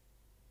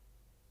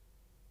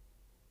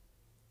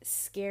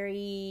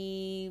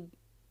scary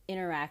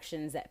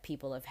interactions that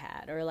people have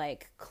had, or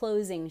like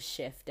closing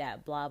shift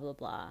at blah blah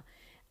blah,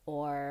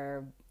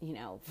 or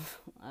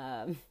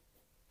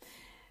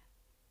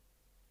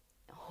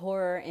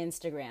horror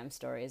Instagram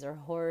stories or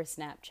horror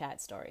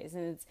Snapchat stories,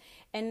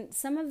 and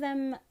some of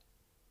them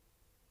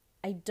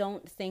I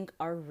don't think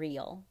are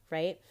real,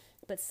 right?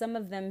 But some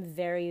of them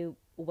very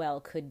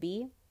well could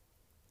be.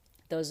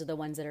 Those are the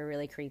ones that are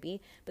really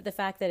creepy. But the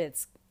fact that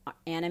it's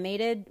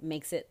animated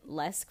makes it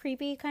less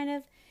creepy, kind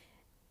of.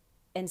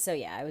 And so,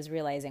 yeah, I was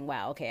realizing,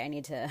 wow, okay, I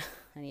need to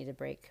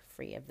break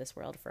free of this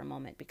world for a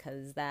moment,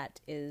 because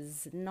that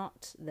is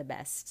not the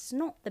best. It's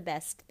not the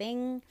best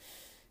thing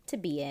to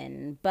be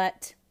in.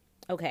 But,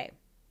 okay,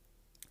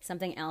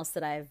 something else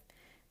that I've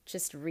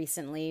just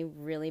recently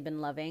really been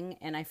loving,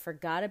 and I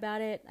forgot about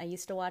it. I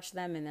used to watch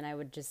them, and then I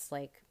would just,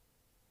 like,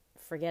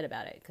 forget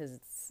about it, because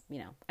it's,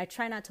 I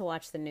try not to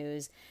watch the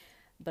news,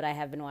 but I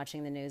have been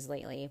watching the news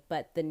lately.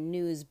 But the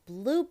news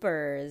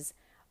bloopers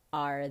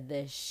are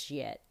the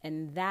shit.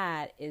 And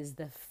that is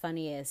the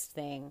funniest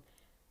thing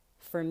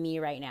for me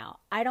right now.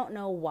 I don't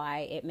know why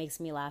it makes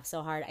me laugh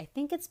so hard. I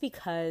think it's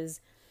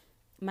because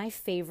my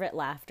favorite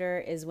laughter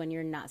is when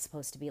you're not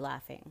supposed to be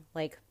laughing.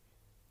 Like,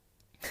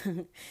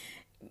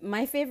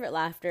 my favorite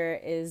laughter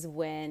is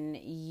when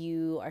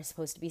you are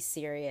supposed to be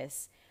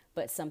serious,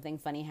 but something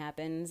funny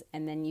happens,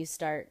 and then you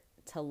start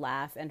to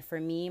laugh. And for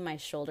me, my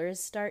shoulders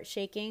start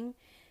shaking.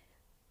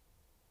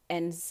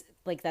 And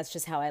like, that's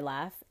just how I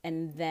laugh.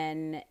 And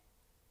then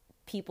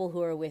people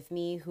who are with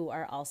me who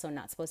are also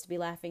not supposed to be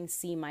laughing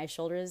see my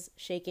shoulders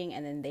shaking,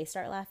 and then they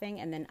start laughing,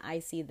 and then I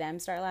see them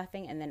start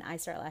laughing, and then I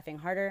start laughing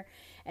harder,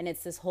 and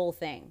it's this whole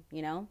thing,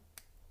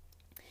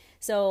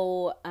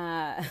 So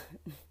I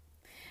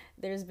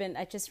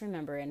just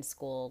remember in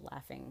school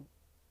laughing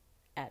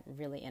at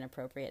really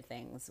inappropriate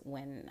things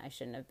when I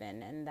shouldn't have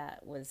been, and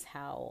that was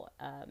how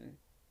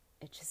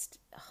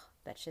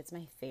that shit's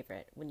my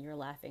favorite, when you're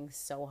laughing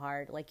so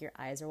hard, like your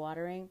eyes are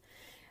watering.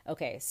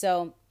 Okay,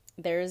 so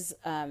there's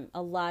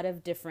a lot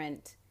of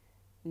different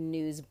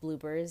news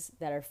bloopers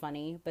that are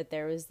funny, but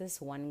there was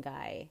this one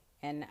guy,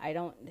 and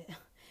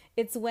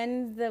it's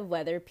when the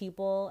weather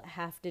people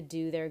have to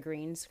do their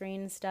green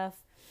screen stuff,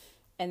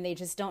 and they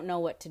just don't know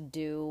what to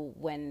do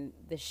when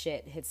the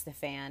shit hits the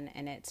fan,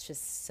 and it's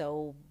just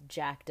so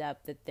jacked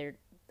up that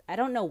I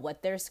don't know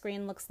what their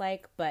screen looks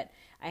like, but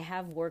I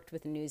have worked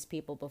with news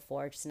people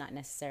before, just not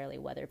necessarily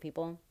weather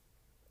people.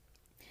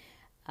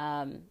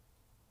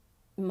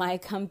 My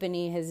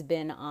company has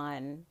been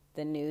on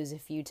the news a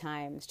few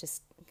times.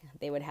 Just,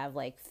 they would have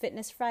like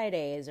Fitness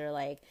Fridays, or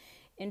like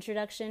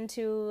introduction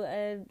to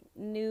a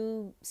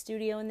new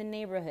studio in the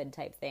neighborhood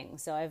type thing.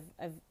 So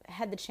I've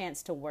had the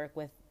chance to work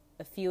with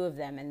a few of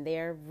them, and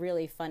they're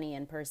really funny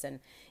in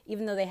person,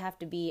 even though they have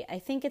to be, I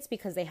think it's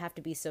because they have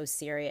to be so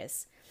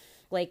serious.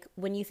 Like,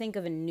 when you think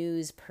of a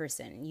news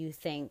person, you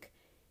think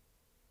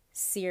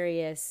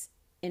serious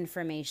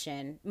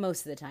information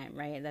most of the time,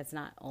 right? That's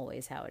not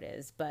always how it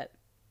is. But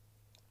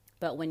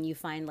when you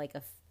find like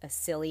a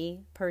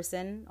silly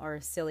person or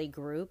a silly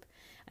group,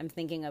 I'm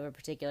thinking of a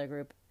particular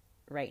group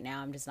right now.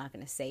 I'm just not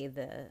going to say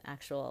the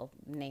actual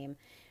name,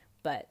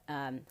 but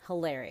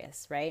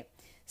hilarious, right?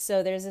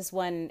 So there's this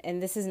one,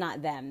 and this is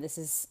not them. This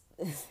is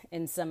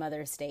in some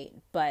other state.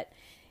 But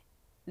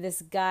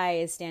this guy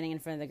is standing in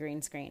front of the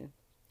green screen.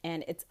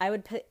 And I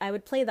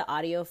would play the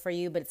audio for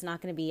you, but it's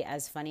not going to be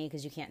as funny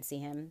because you can't see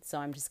him. So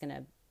I'm just going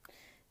to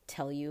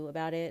tell you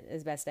about it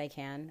as best I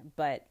can.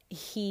 But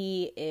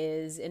he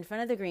is in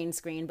front of the green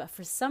screen, but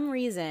for some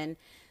reason,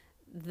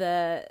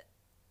 the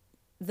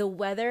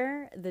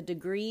weather, the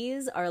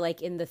degrees are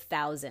like in the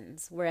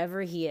thousands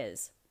wherever he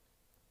is.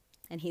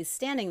 And he's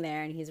standing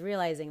there and he's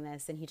realizing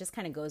this, and he just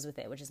kind of goes with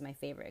it, which is my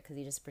favorite, because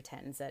he just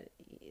pretends that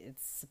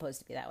it's supposed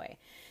to be that way.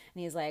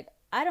 And he's like,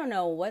 I don't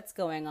know what's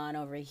going on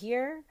over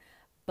here,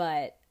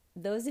 but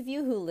those of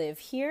you who live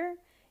here,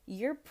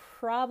 you're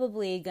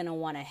probably going to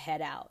want to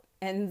head out.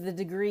 And the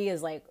degree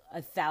is like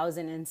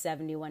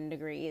 1,071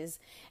 degrees.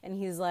 And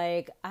he's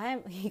like,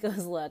 he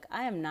goes, look,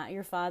 I am not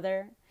your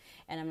father,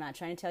 and I'm not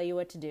trying to tell you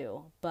what to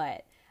do,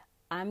 but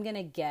I'm going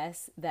to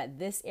guess that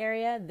this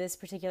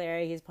particular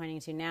area he's pointing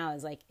to now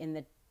is like in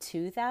the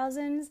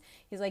 2000s.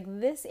 He's like,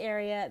 this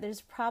area,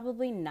 there's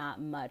probably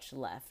not much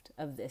left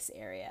of this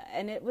area.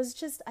 And it was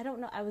just, I don't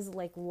know, I was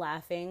like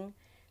laughing,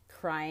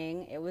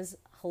 crying. It was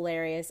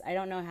hilarious. I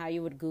don't know how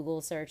you would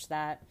Google search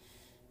that.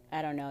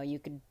 I don't know. You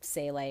could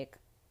say like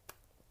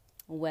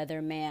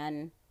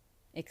weatherman,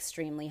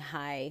 extremely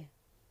high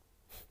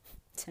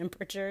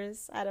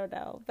temperatures. I don't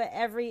know. But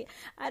I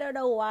don't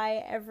know why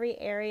every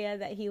area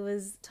that he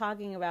was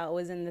talking about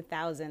was in the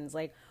thousands.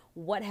 Like,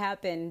 what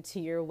happened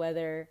to your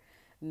weather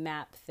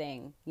map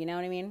thing? You know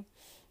what I mean?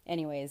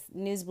 Anyways,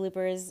 news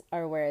bloopers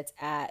are where it's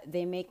at.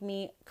 They make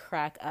me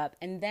crack up.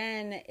 And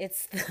then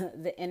it's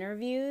the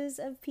interviews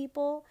of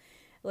people.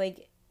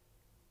 Like,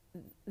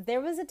 there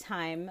was a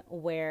time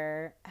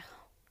where,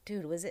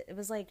 it was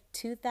like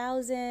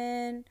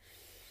 2000,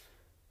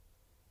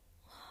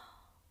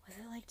 was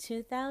it like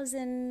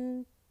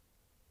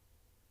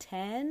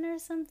 2010 or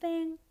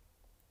something?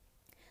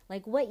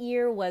 Like, what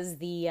year was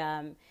the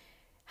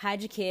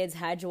hide your kids,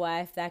 hide your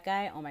wife, that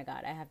guy? Oh my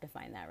God, I have to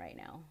find that right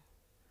now.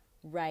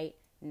 Right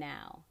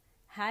now.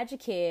 Hide your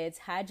kids,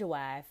 hide your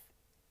wife.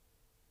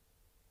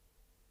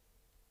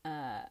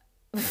 I'm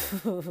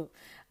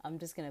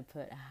just going to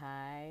put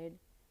hide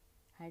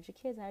your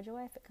kids, hide your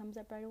wife. It comes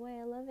up right away.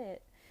 I love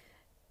it.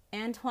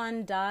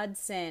 Antoine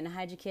Dodson,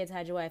 hide your kids,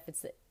 hide your wife.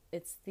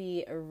 It's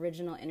the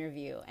original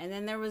interview. And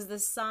then there was the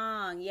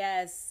song,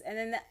 yes. And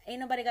then Ain't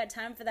Nobody Got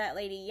Time for That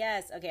Lady,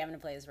 yes. Okay, I'm going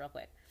to play this real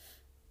quick.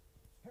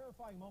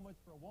 Terrifying moments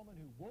for a woman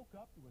who woke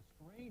up to a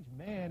strange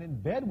man in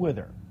bed with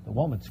her. The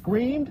woman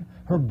screamed.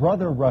 Her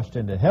brother rushed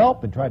in to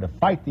help and tried to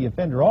fight the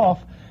offender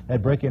off.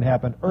 That break-in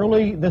happened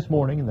early this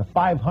morning in the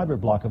 500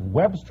 block of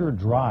Webster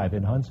Drive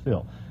in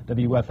Huntsville.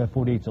 WFF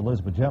 48's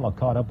Elizabeth Gentle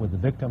caught up with the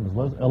victim.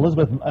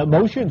 Elizabeth,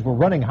 emotions were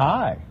running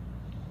high.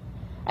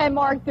 And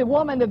Mark, the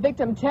woman, the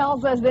victim,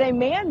 tells us that a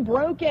man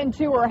broke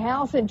into her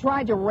house and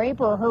tried to rape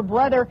her. Her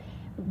brother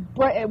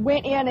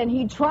went in and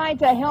he tried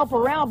to help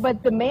her out,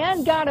 but the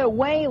man got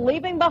away,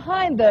 leaving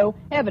behind, though,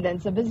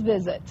 evidence of his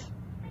visit.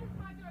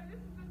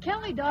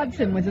 Kelly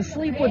Dodson was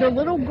asleep with her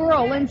little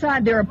girl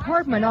inside their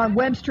apartment on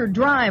Webster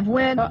Drive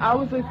when I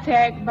was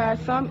attacked by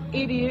some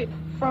idiot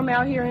from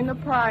out here in the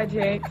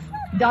projects.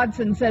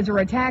 Dodson says her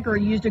attacker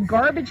used a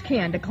garbage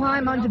can to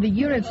climb onto the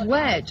unit's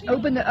ledge,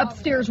 open the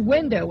upstairs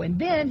window, and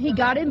then he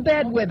got in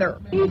bed with her.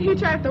 He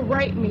tried to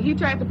rape me. He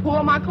tried to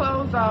pull my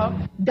clothes off.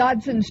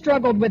 Dodson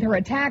struggled with her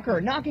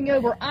attacker, knocking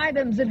over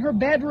items in her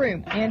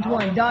bedroom.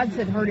 Antoine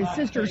Dodson heard his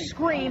sister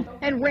scream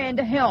and ran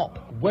to help.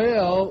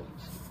 Well,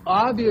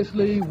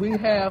 obviously, we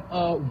have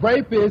a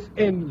rapist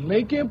in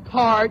Lincoln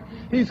Park.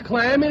 He's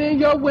climbing in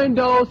your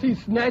windows.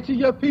 He's snatching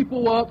your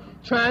people up,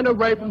 trying to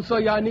rape them. So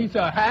y'all need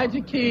to hide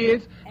your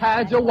kids,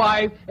 hide your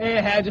wife,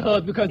 and hide your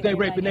husband, because they're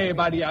raping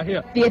everybody out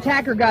here. The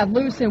attacker got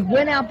loose and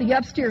went out the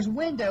upstairs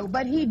window,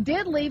 but he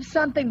did leave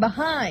something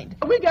behind.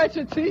 We got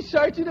your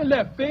T-shirt. You done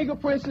left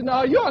fingerprints and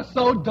all. You are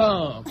so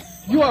dumb.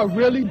 You are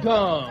really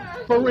dumb.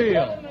 For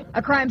real.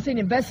 A crime scene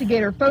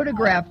investigator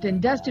photographed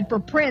and dusted for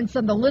prints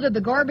on the lid of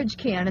the garbage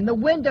can and the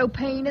window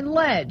pane and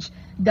ledge.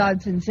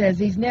 Dodson says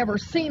he's never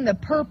seen the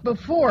perp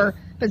before,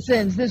 but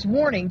sends this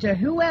warning to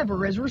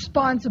whoever is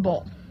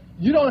responsible.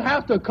 You don't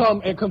have to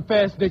come and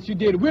confess that you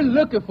did it. We're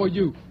looking for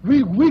you.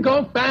 We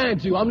gonna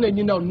find you. I'm letting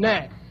you know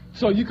now,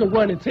 so you can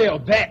run and tell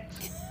that,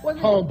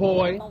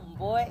 homeboy.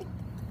 Homeboy.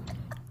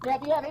 Yeah,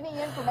 do you have any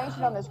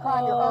information on this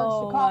crime you're urged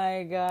to call? Oh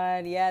my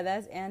God, yeah,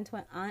 that's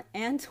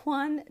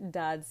Antoine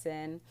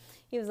Dodson.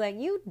 He was like,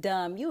 you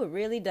dumb, you were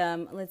really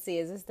dumb. Let's see,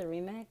 is this the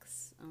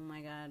remix? Oh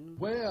my God.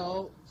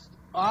 Well,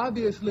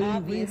 obviously.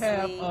 We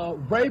have a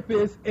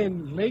rapist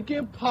in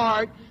Lincoln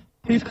Park.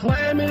 He's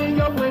climbing in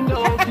your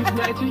windows, he's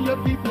snatching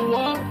your people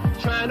up,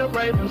 trying to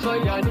rape them. So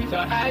y'all need to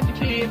hide your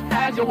kids,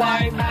 hide your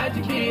wife, hide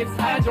your kids,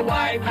 hide your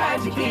wife,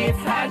 hide your kids,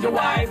 hide your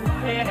wife,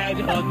 and hide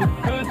your husband,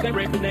 because they're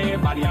raping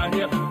everybody out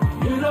here.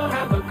 You don't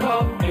have to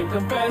come and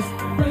confess.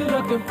 We're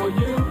looking for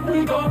you.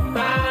 We gon'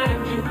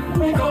 find you.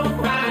 We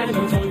gon' find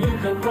you, so you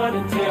can run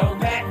and tell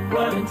that,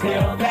 run and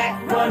tell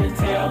that, run and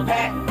tell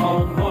that.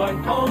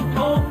 Homeboy,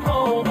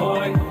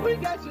 homeboy. We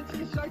got your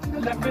T-shirts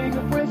and left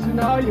fingerprints and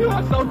all. You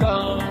are so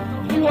dumb.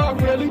 You are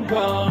really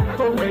dumb,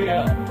 for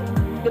real.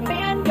 The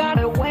man got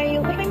away,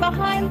 leaving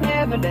behind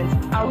evidence.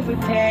 I was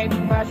attacked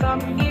by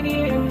some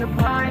idiot in the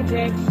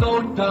project.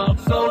 So dumb,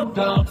 so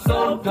dumb,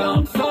 so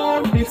dumb,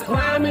 so. He's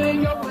climbing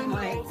in your window. Oh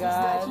my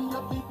God.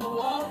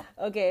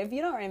 Okay, if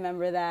you don't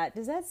remember that,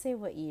 does that say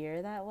what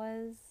year that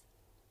was?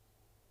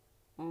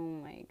 Oh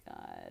my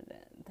God,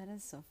 that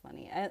is so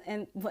funny.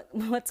 And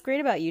what's great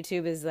about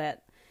YouTube is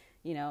that,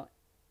 you know,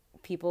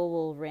 people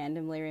will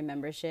randomly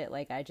remember shit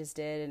like I just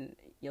did, and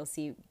you'll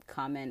see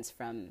comments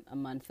from a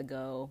month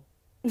ago,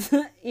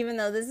 even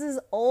though this is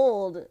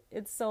old.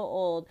 It's so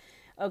old.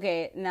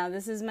 Okay, now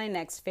this is my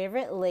next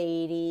favorite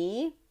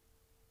lady.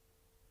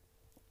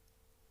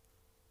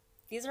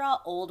 These are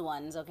all old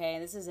ones, okay?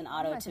 This is an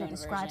auto-tune version.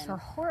 Describes her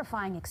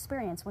horrifying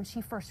experience when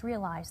she first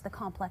realized the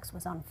complex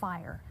was on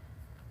fire.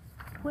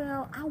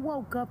 Well, I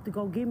woke up to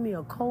go get me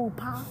a cold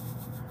pop,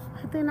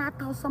 and then I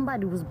thought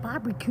somebody was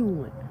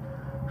barbecuing.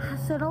 I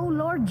said, oh,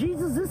 Lord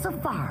Jesus, it's a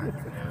fire.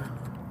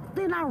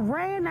 Then I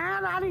ran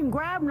out. I didn't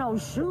grab no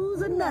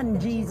shoes or nothing,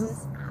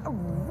 Jesus. I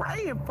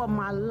ran for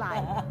my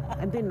life.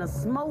 And then the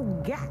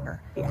smoke got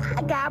her.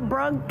 I got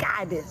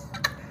bronchitis.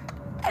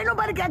 Ain't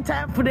nobody got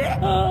time for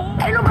that.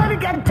 Ain't nobody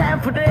got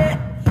time for that.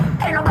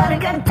 Ain't nobody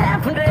got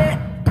time for that.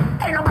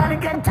 Ain't nobody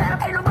got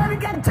time. Ain't nobody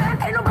got time.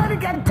 Ain't nobody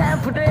got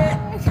time for that.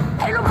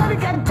 Ain't nobody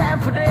got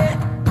time for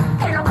that.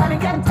 Ain't nobody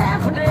got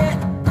time for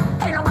that.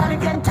 Ain't nobody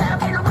got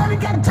time. Ain't nobody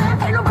got time.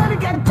 Ain't nobody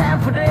got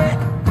time for that.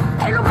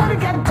 Ain't nobody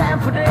got time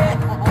for that.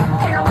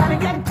 Ain't nobody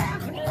got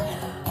time for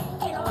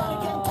that. Ain't nobody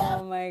got time.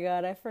 Oh my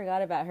God, I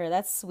forgot about her.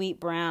 That's Sweet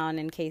Brown,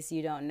 in case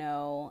you don't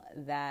know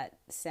that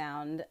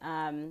sound.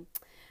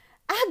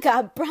 I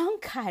got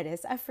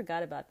bronchitis. I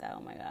forgot about that.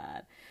 Oh my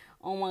God.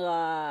 Oh my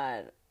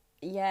God.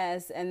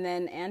 Yes. And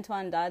then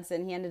Antoine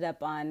Dodson, he ended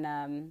up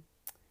on,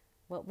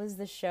 what was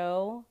the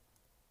show?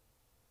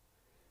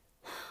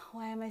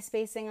 Why am I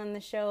spacing on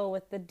the show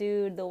with the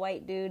dude, the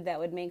white dude that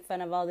would make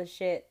fun of all the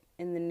shit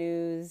in the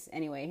news?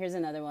 Anyway, here's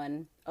another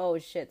one. Oh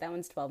shit, that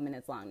one's 12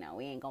 minutes long now.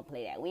 We ain't gonna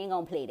play that. We ain't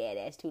gonna play that.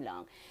 That's too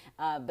long.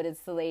 But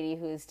it's the lady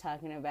who's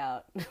talking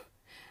about,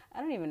 I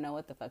don't even know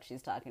what the fuck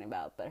she's talking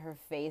about, but her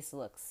face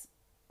looks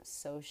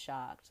so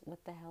shocked.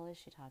 What the hell is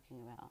she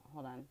talking about?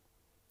 Hold on.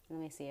 Let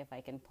me see if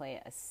I can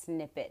play a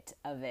snippet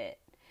of it.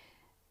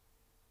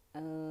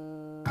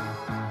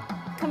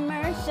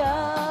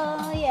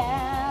 Commercial,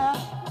 yeah.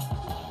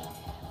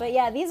 But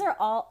yeah, these are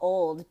all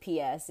old,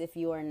 P.S., if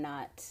you are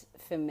not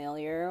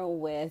familiar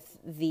with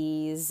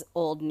these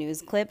old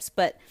news clips.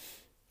 But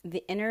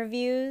the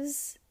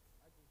interviews...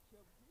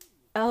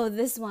 Oh,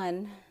 this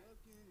one.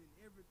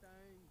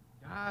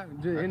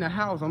 In the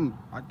house,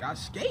 I got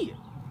scared.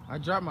 I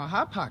dropped my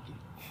hot pocket.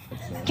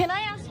 Can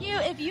I ask you,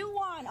 if you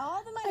won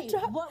all the money,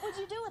 what would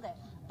you do with it?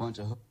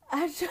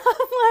 I dropped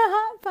my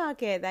hot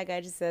pocket. That guy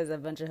just says a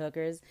bunch of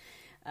hookers.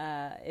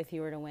 If he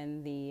were to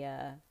win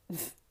the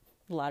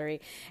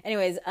lottery.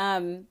 Anyways,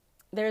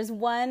 there's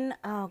one,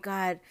 oh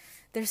God,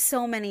 there's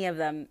so many of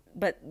them.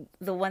 But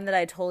the one that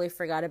I totally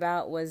forgot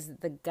about was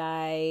the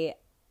guy,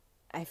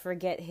 I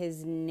forget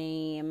his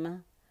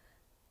name.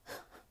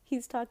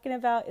 He's talking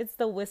about, it's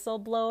the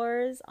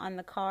whistleblowers on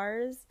the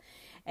cars.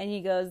 And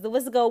he goes, the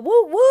whistle go,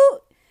 woo, woo.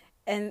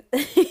 And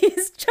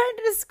he's trying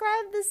to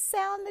describe the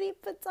sound that he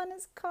puts on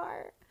his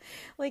car.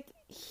 Like,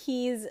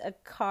 he's a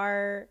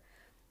car.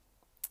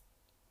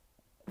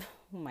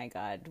 Oh my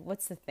God.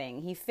 What's the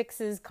thing? He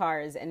fixes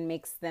cars and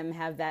makes them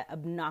have that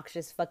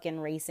obnoxious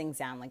fucking racing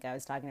sound like I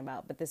was talking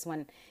about. But this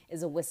one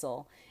is a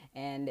whistle.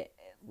 And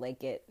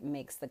like, it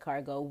makes the car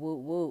go woo,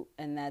 woo.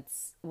 And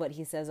that's what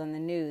he says on the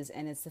news.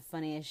 And it's the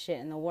funniest shit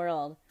in the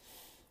world.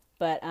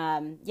 But,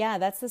 yeah,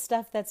 that's the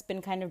stuff that's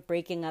been kind of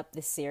breaking up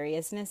the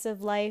seriousness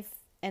of life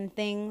and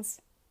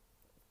things.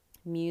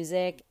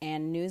 Music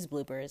and news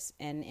bloopers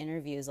and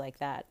interviews like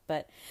that.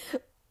 But,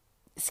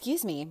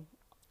 excuse me.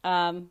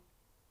 Yeah,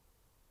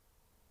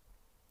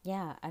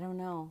 I don't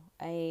know.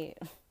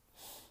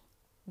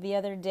 The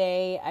other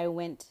day I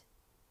went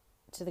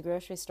to the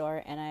grocery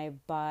store and I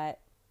bought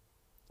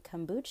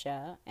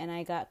kombucha and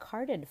I got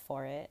carded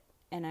for it.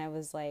 And I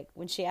was like,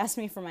 when she asked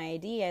me for my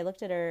ID, I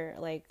looked at her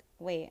like,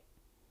 wait.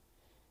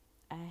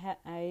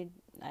 I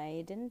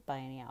didn't buy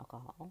any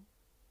alcohol.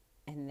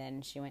 And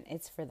then she went,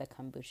 it's for the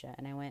kombucha.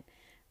 And I went,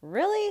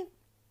 really?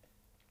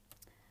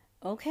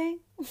 Okay.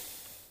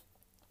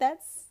 I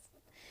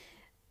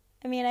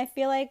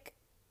feel like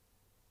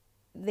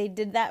they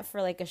did that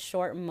for like a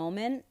short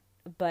moment,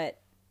 but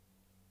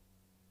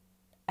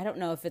I don't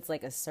know if it's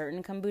like a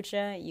certain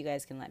kombucha. You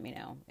guys can let me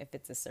know if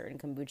it's a certain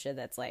kombucha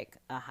that's like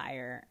a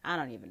higher, I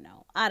don't even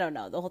know. I don't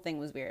know. The whole thing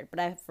was weird.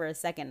 But for a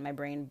second, my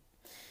brain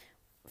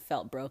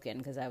felt broken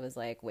because I was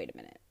like, wait a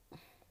minute,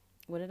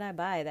 what did I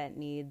buy that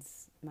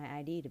needs my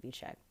ID to be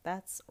checked?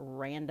 That's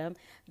random.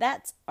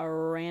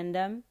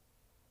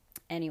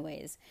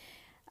 Anyways,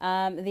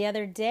 the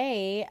other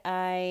day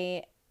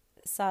I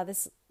saw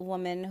this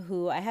woman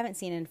who I haven't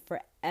seen in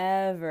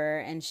forever,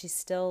 and she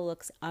still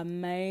looks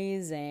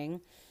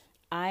amazing.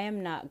 I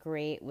am not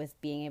great with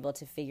being able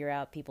to figure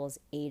out people's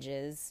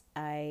ages.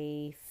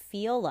 I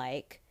feel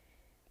like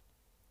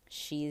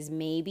she's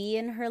maybe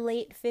in her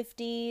late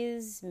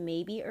 50s,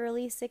 maybe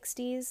early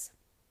 60s.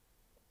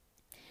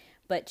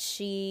 But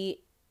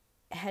she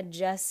had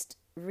just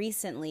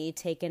recently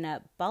taken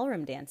up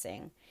ballroom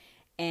dancing.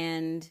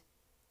 And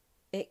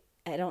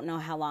I don't know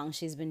how long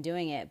she's been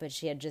doing it, but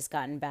she had just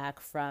gotten back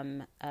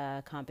from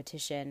a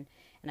competition,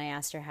 and I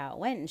asked her how it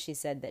went, and she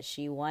said that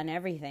she won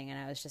everything. And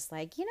I was just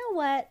like, you know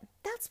what?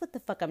 That's what the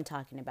fuck I'm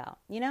talking about,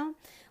 you know?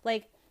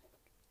 Like,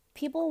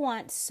 people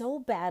want so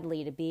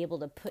badly to be able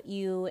to put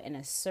you in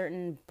a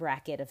certain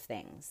bracket of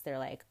things. They're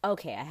like,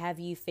 okay, I have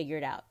you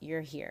figured out.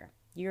 You're here.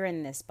 You're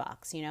in this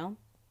box, you know?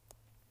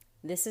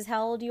 This is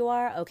how old you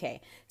are?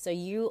 Okay, so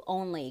you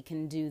only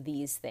can do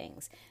these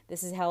things.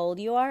 This is how old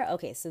you are?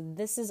 Okay, so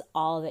this is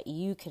all that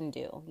you can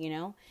do, you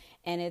know?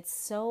 And it's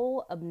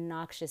so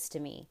obnoxious to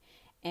me.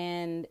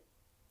 And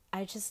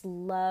I just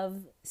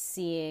love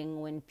seeing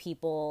when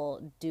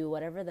people do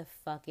whatever the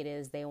fuck it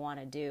is they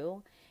want to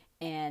do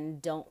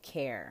and don't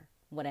care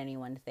what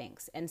anyone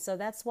thinks. And so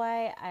that's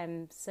why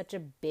I'm such a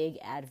big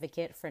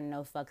advocate for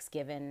no fucks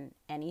given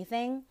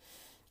anything.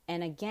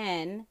 And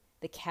again,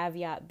 the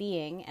caveat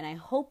being, and I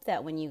hope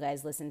that when you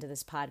guys listen to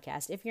this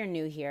podcast, if you're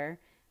new here,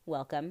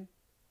 welcome.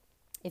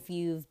 If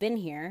you've been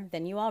here,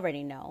 then you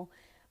already know.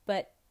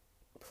 But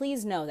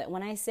please know that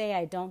when I say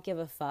I don't give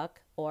a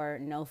fuck or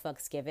no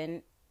fucks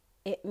given,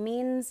 it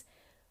means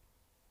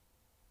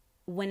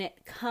when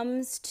it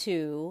comes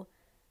to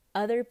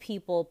other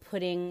people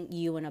putting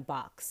you in a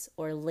box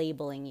or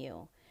labeling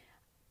you,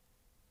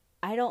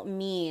 I don't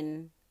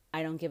mean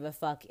I don't give a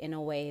fuck in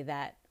a way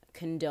that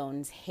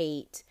condones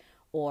hate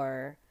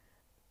or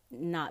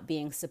not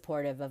being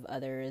supportive of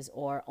others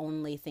or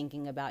only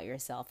thinking about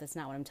yourself. That's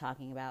not what I'm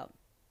talking about.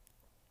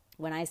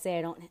 When I say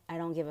I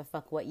don't give a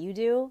fuck what you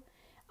do,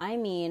 I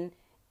mean,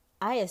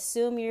 I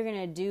assume you're going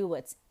to do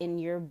what's in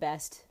your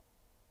best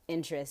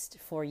interest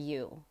for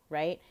you,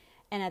 right?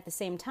 And at the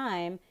same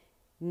time,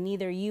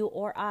 neither you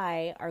or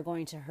I are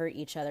going to hurt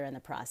each other in the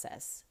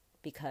process,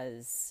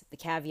 because the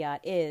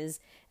caveat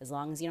is as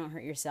long as you don't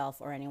hurt yourself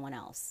or anyone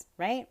else,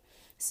 right?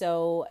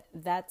 So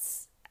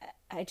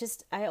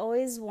I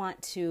always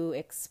want to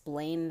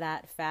explain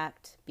that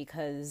fact,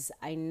 because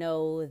I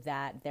know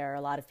that there are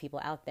a lot of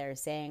people out there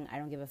saying I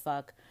don't give a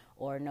fuck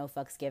or no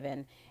fucks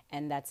given,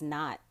 and that's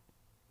not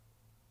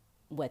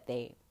what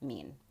they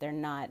mean. They're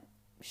not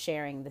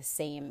sharing the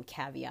same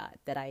caveat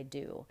that I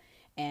do.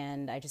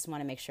 And I just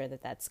want to make sure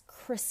that that's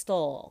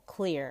crystal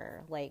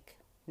clear, like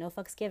no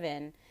fucks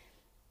given.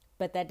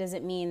 But that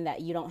doesn't mean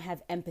that you don't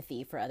have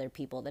empathy for other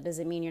people. That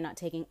doesn't mean you're not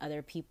taking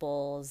other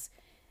people's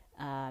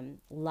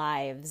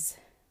lives,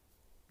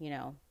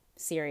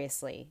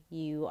 seriously.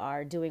 You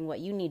are doing what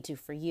you need to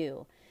for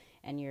you,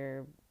 and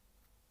you're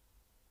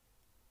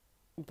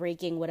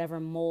breaking whatever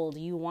mold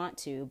you want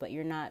to, but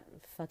you're not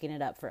fucking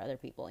it up for other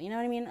people. You know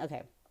what I mean?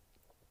 Okay.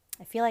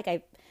 I feel like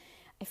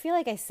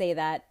I say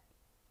that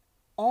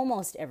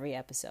almost every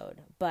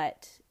episode,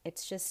 but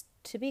it's just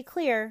to be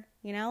clear,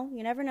 you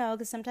never know,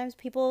 because sometimes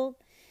people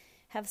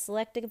have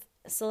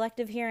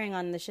selective hearing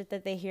on the shit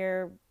that they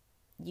hear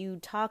you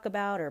talk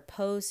about or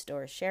post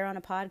or share on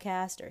a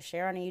podcast or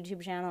share on a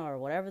YouTube channel or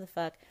whatever the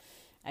fuck.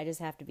 I just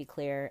have to be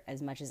clear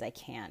as much as I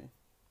can.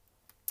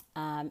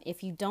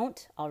 If you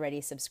don't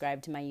already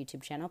subscribe to my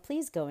YouTube channel,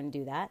 please go and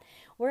do that.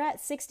 We're at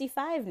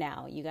 65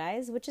 now, you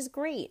guys, which is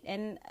great.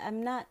 And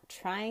I'm not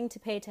trying to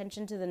pay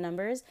attention to the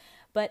numbers,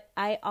 but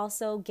I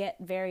also get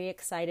very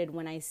excited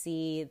when I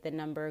see the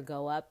number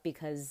go up,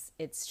 because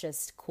it's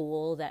just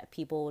cool that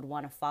people would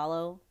want to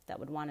follow, that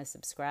would want to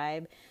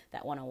subscribe,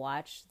 that want to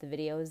watch the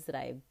videos that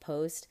I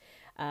post.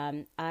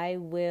 I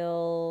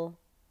will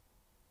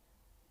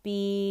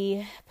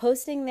be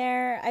posting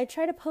there. I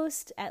try to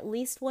post at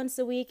least once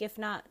a week, if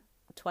not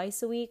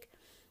twice a week.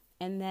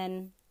 And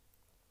then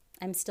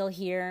I'm still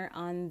here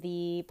on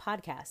the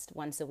podcast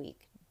once a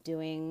week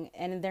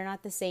and they're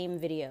not the same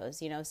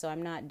videos, so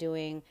I'm not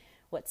doing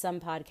what some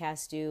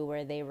podcasts do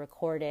where they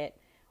record it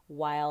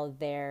while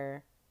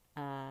they're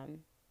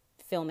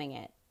filming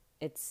it.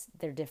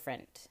 They're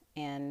different.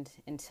 And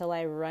until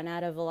I run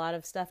out of a lot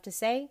of stuff to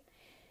say,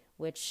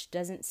 which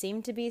doesn't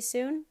seem to be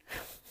soon,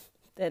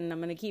 then I'm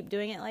going to keep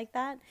doing it like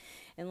that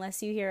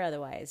unless you hear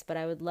otherwise. But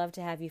I would love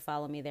to have you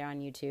follow me there on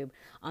YouTube,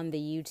 on the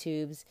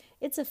YouTubes.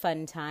 It's a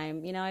fun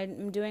time.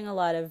 I'm doing a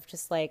lot of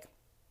just like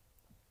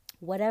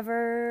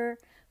whatever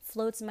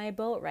floats my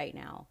boat right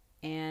now.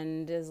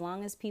 And as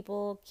long as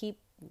people keep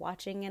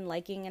watching and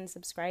liking and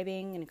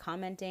subscribing and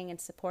commenting and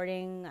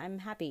supporting, I'm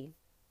happy.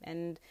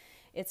 And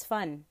it's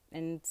fun.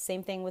 And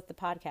same thing with the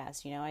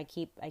podcast.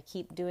 I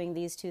keep doing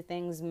these two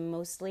things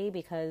mostly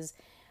because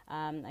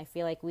I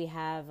feel like we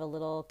have a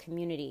little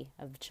community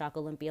of Chalk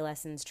Olympia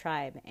Lessons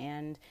tribe,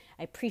 and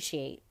I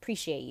appreciate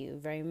you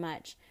very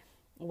much.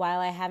 While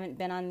I haven't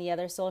been on the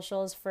other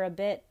socials for a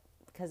bit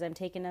because I'm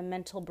taking a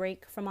mental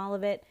break from all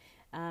of it,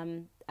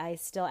 I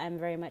still am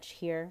very much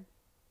here,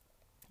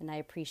 and I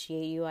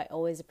appreciate you. I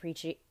always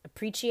appreciate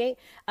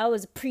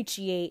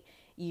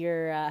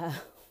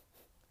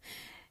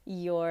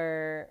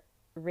your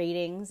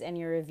ratings and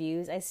your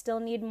reviews. I still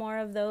need more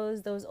of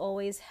those. Those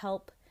always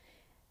help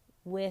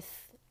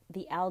with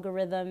the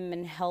algorithm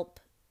and help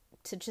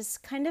to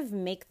just kind of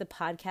make the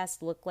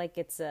podcast look like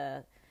it's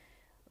a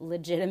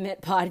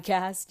legitimate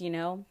podcast, you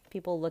know.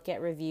 People look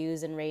at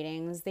reviews and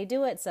ratings. They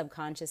do it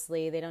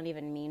subconsciously. They don't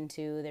even mean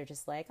to. They're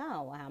just like,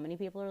 oh, well, how many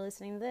people are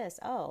listening to this?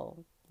 Oh,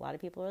 a lot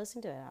of people are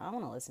listening to it. I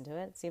want to listen to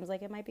it. It seems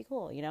like it might be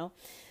cool, you know.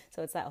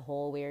 So it's that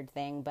whole weird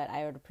thing. But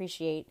I would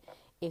appreciate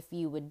if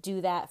you would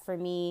do that for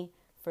me,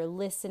 for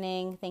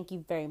listening. Thank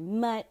you very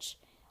much.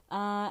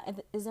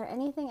 Is there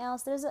anything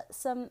else? There's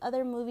some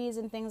other movies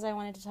and things I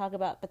wanted to talk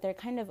about, but they're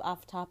kind of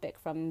off topic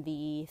from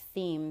the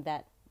theme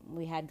that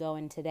we had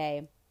going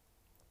today.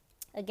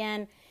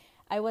 Again,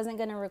 I wasn't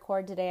going to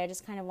record today. I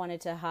just kind of wanted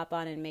to hop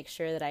on and make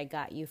sure that I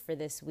got you for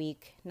this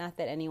week. Not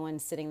that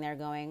anyone's sitting there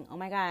going, oh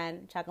my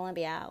God, Chuck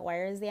Olympia,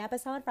 where is the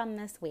episode from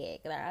this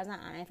week? There isn't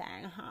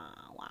anything.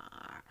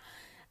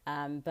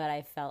 But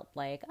I felt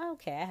like,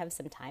 okay, I have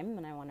some time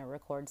and I want to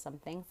record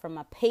something from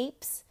my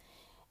peeps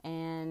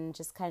and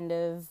just kind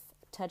of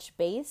touch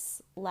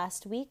base.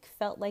 Last week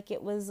felt like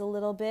it was a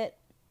little bit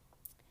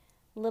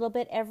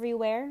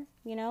everywhere,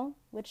 you know,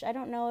 which I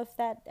don't know if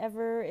that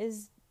ever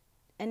is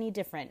any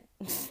different,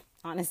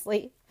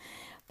 honestly.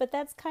 But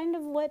that's kind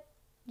of what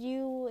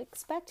you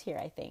expect here,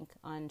 I think,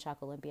 on Chuck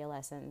Olympia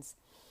Lessons.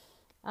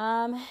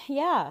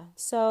 Yeah,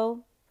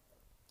 so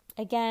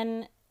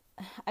again,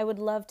 I would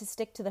love to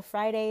stick to the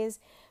Fridays,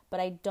 but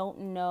I don't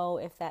know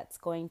if that's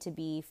going to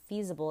be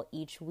feasible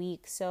each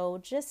week. So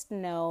just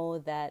know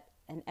that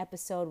an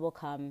episode will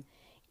come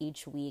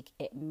each week.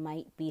 It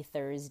might be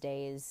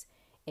Thursdays.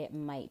 It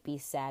might be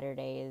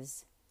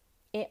Saturdays.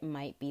 It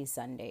might be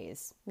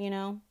Sundays, you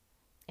know?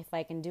 If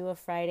I can do a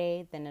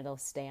Friday, then it'll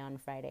stay on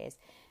Fridays.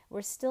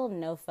 We're still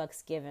No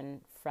Fucks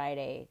Given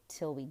Friday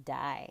till we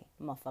die,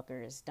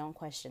 motherfuckers. Don't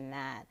question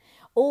that.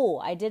 Oh,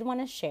 I did want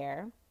to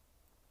share,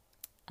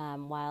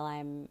 while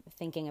I'm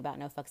thinking about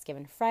No Fucks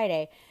Given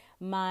Friday,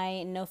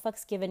 my No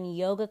Fucks Given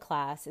yoga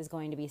class is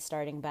going to be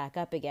starting back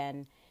up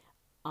again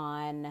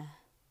on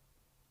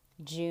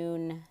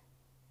June,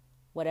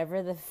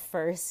 whatever the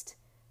first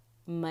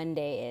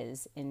Monday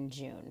is in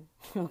June.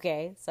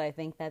 Okay, so I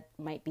think that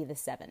might be the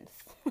 7th.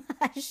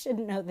 I should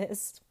know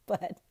this,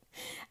 but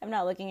I'm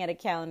not looking at a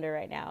calendar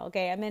right now.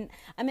 Okay, I'm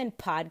in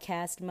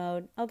podcast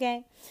mode.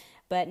 Okay,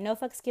 but No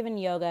Fucks Given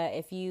Yoga.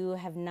 If you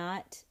have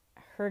not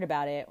heard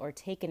about it or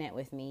taken it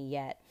with me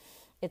yet,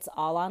 it's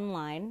all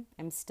online.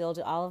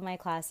 All of my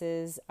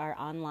classes are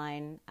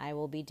online. I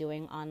will be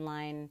doing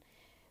online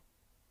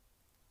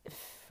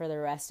for the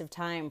rest of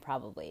time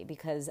probably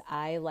because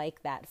I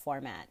like that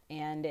format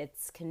and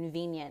it's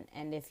convenient.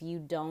 And if you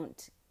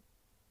don't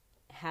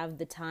have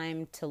the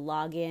time to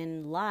log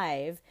in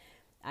live,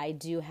 I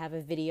do have a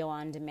video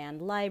on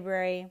demand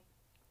library.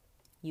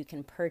 You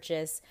can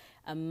purchase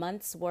a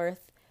month's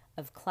worth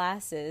of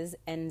classes,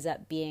 ends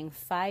up being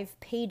 5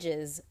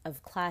 pages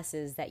of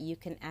classes that you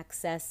can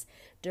access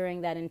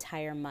during that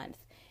entire month.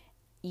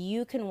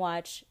 You can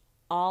watch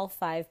all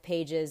 5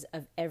 pages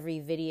of every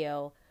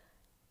video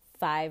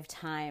 5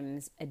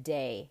 times a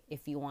day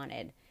if you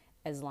wanted,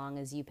 as long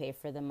as you pay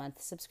for the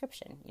month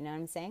subscription. You know what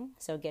I'm saying?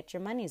 So get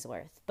your money's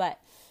worth. But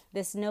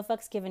this No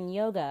Fucks Given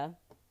Yoga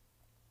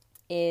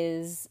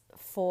is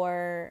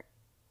for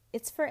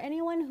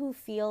anyone who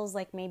feels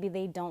like maybe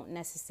they don't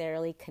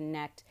necessarily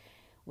connect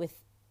with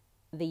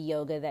the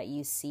yoga that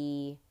you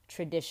see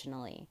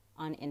traditionally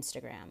on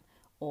Instagram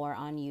or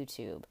on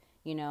YouTube.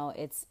 You know,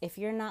 it's if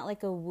you're not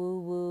like a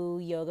woo-woo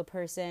yoga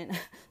person,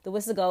 the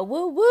whistle go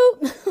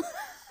woo-woo.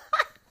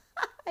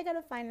 I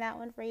gotta find that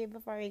one for you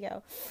before we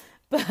go.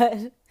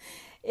 But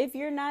if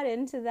you're not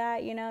into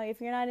that, you know,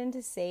 if you're not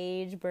into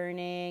sage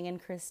burning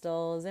and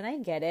crystals, and I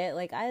get it,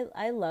 like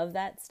I love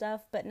that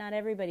stuff, but not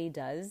everybody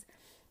does.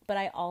 But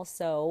I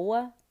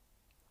also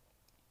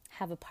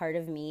have a part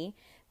of me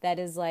that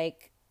is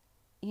like,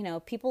 you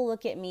know, people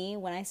look at me,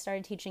 when I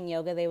started teaching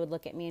yoga, they would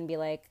look at me and be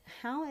like,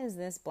 how is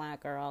this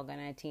black girl going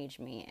to teach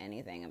me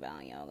anything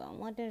about yoga?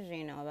 What does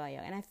she know about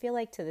yoga? And I feel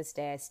like to this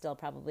day, I still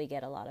probably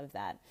get a lot of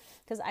that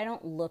because I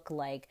don't look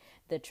like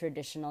the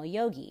traditional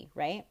yogi,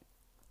 right?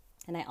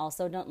 And I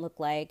also don't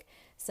look like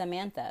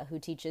Samantha, who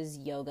teaches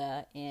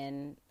yoga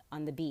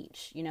on the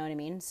beach. You know what I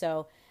mean?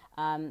 So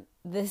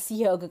this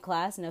yoga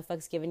class, No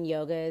Fucks Given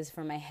Yoga, is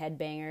for my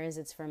headbangers.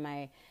 It's for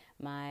my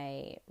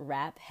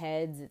rap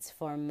heads. It's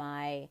for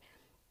my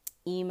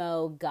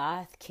emo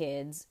goth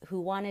kids who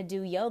want to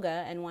do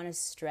yoga and want to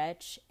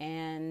stretch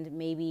and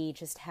maybe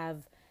just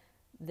have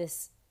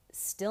this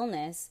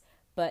stillness,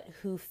 but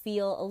who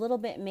feel a little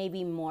bit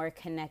maybe more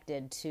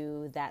connected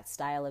to that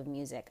style of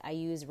music. I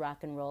use rock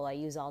and roll, I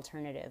use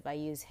alternative, I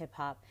use hip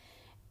hop.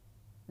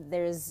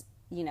 There's,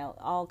 you know,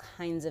 all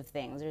kinds of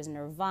things. There's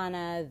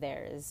Nirvana,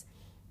 there's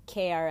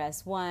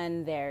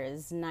KRS-One,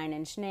 there's 9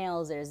 Inch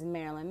Nails, there's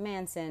Marilyn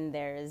Manson,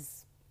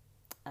 there's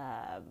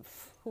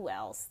who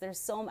else?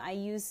 I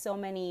use so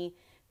many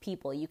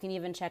people. You can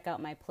even check out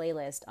my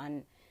playlist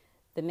on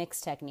the Mix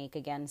Technique,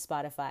 again,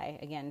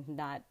 Spotify, again,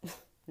 not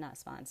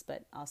sponsor,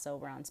 but also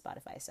we're on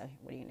Spotify, so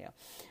what are you gonna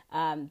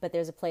do? But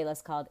there's a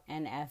playlist called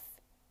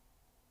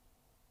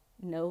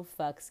No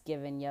Fucks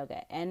Given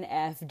Yoga,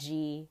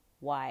 NFGY.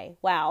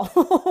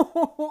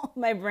 Wow.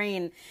 My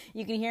brain,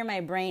 you can hear my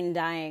brain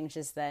dying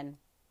just then.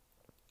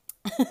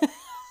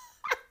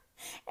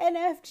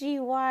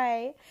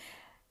 NFGY.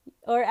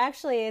 Or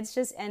actually, it's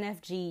just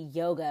NFG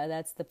Yoga.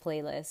 That's the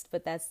playlist.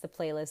 But that's the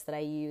playlist that I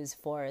use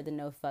for the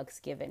No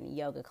Fucks Given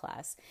yoga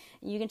class.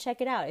 You can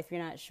check it out if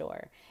you're not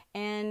sure.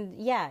 And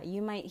yeah,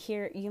 you might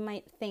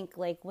think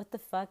like, what the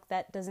fuck?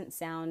 That doesn't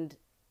sound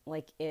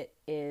like it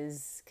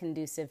is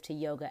conducive to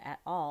yoga at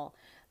all.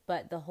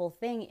 But the whole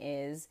thing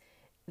is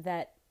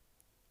that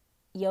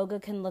yoga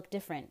can look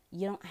different.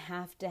 You don't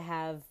have to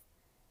have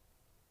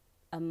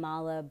a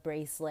mala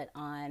bracelet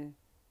on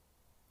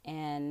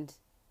and,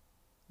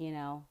 you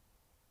know,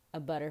 a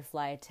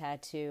butterfly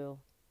tattoo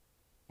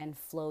and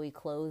flowy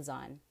clothes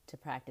on to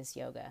practice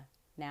yoga.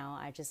 Now,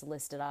 I just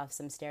listed off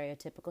some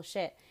stereotypical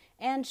shit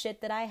and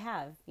shit that I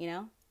have, you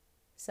know?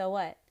 So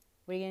what?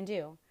 What are you going to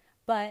do?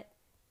 But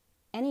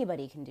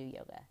anybody can do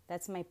yoga.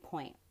 That's my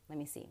point. Let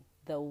me see.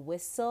 The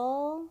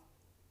whistle.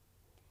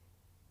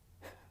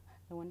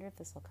 I wonder if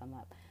this will come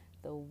up.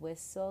 The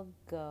whistle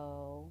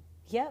go.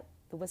 Yep.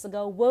 The whistle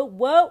go. Whoa,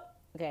 whoa.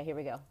 Okay, here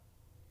we go.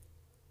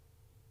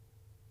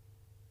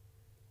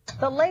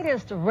 The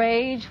latest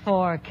rage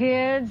for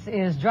kids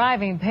is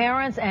driving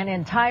parents and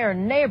entire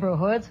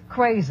neighborhoods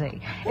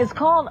crazy. It's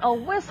called a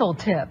whistle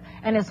tip,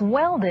 and it's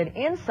welded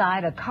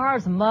inside a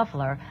car's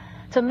muffler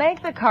to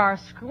make the car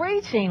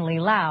screechingly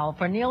loud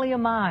for nearly a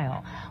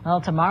mile.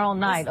 Well, tomorrow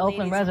night,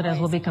 Oakland residents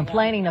will be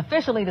complaining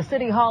officially to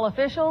City Hall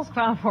officials.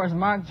 Crown 4's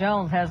Mark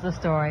Jones has the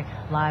story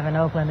live in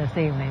Oakland this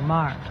evening.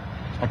 Mark.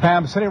 Well,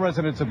 Pam, city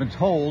residents have been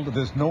told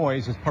this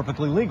noise is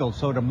perfectly legal,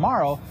 so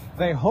tomorrow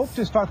they hope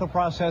to start the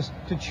process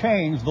to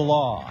change the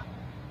law.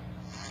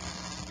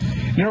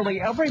 Nearly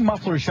every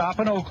muffler shop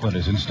in Oakland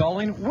is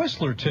installing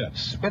whistler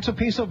tips. It's a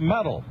piece of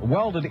metal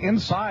welded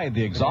inside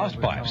the exhaust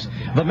pipes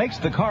that makes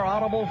the car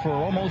audible for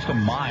almost a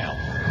mile.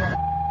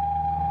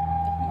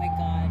 Oh my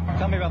God.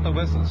 Tell me about the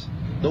whistles.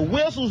 The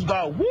whistles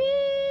go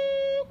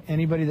woo!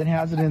 Anybody that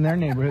has it in their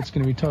neighborhood is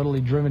going to be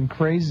totally driven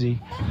crazy.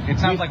 It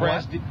sounds like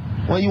what?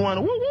 Well, you want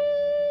to woo woo?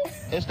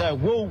 It's that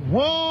woo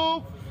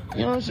woo.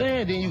 You know what I'm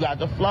saying? Then you got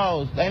the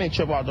flows. They didn't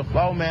trip out the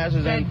flow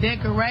masters. That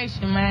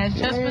decoration, man.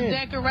 Just for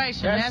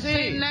decoration. That's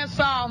it. And that's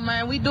all,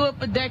 man. We do it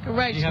for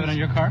decoration. You have it on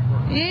your car?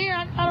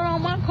 Yeah, I got it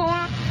on my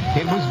car.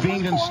 It was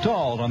being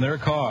installed on their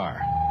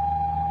car.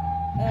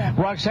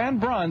 Roxanne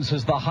Brunn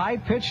says the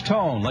high-pitched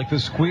tone, like the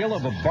squeal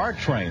of a BART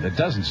train that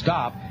doesn't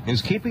stop,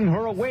 is keeping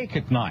her awake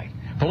at night.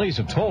 Police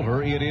have told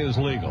her it is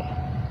legal.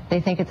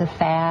 They think it's a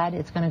fad.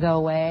 It's going to go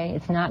away.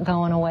 It's not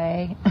going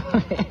away.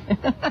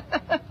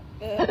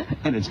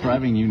 And it's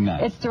driving you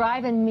nuts. It's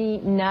driving me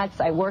nuts.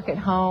 I work at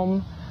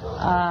home.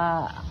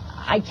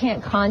 I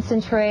can't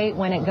concentrate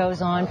when it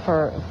goes on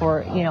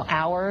for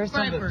hours.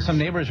 Some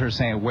neighbors are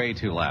saying way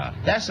too loud.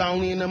 That's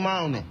only in the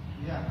morning.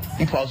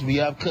 You're supposed to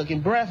be up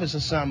cooking breakfast or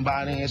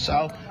somebody, and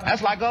so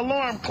that's like an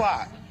alarm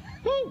clock.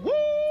 Woo woo!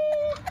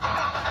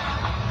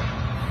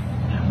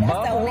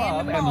 Bubba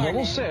Love and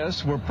Little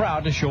Sis were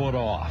proud to show it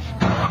off.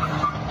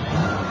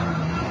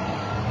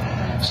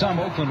 Some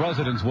Oakland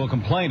residents will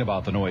complain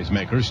about the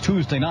noisemakers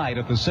Tuesday night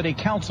at the city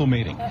council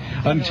meeting.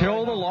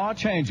 Until the law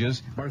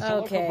changes,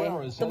 okay,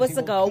 the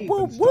whistle go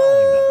woo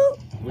woo.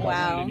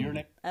 Wow,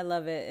 I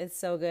love it. It's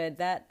so good.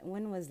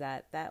 When was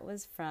that? That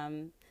was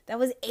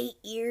 8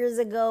 years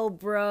ago,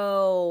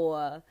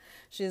 bro.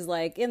 She's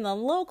like, in the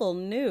local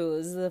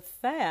news, the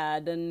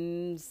fad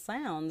and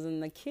sounds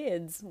and the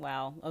kids.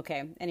 Wow.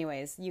 Okay.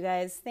 Anyways, you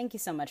guys, thank you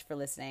so much for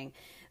listening.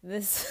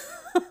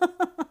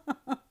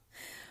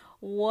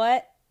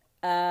 What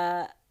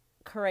a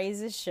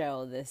crazy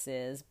show this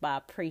is. But I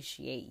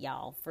appreciate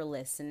y'all for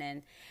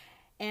listening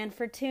and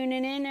for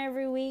tuning in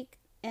every week.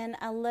 And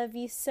I love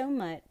you so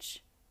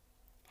much.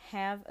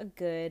 Have a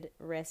good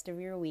rest of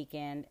your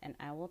weekend, and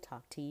I will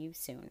talk to you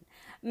soon.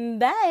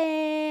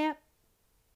 Bye.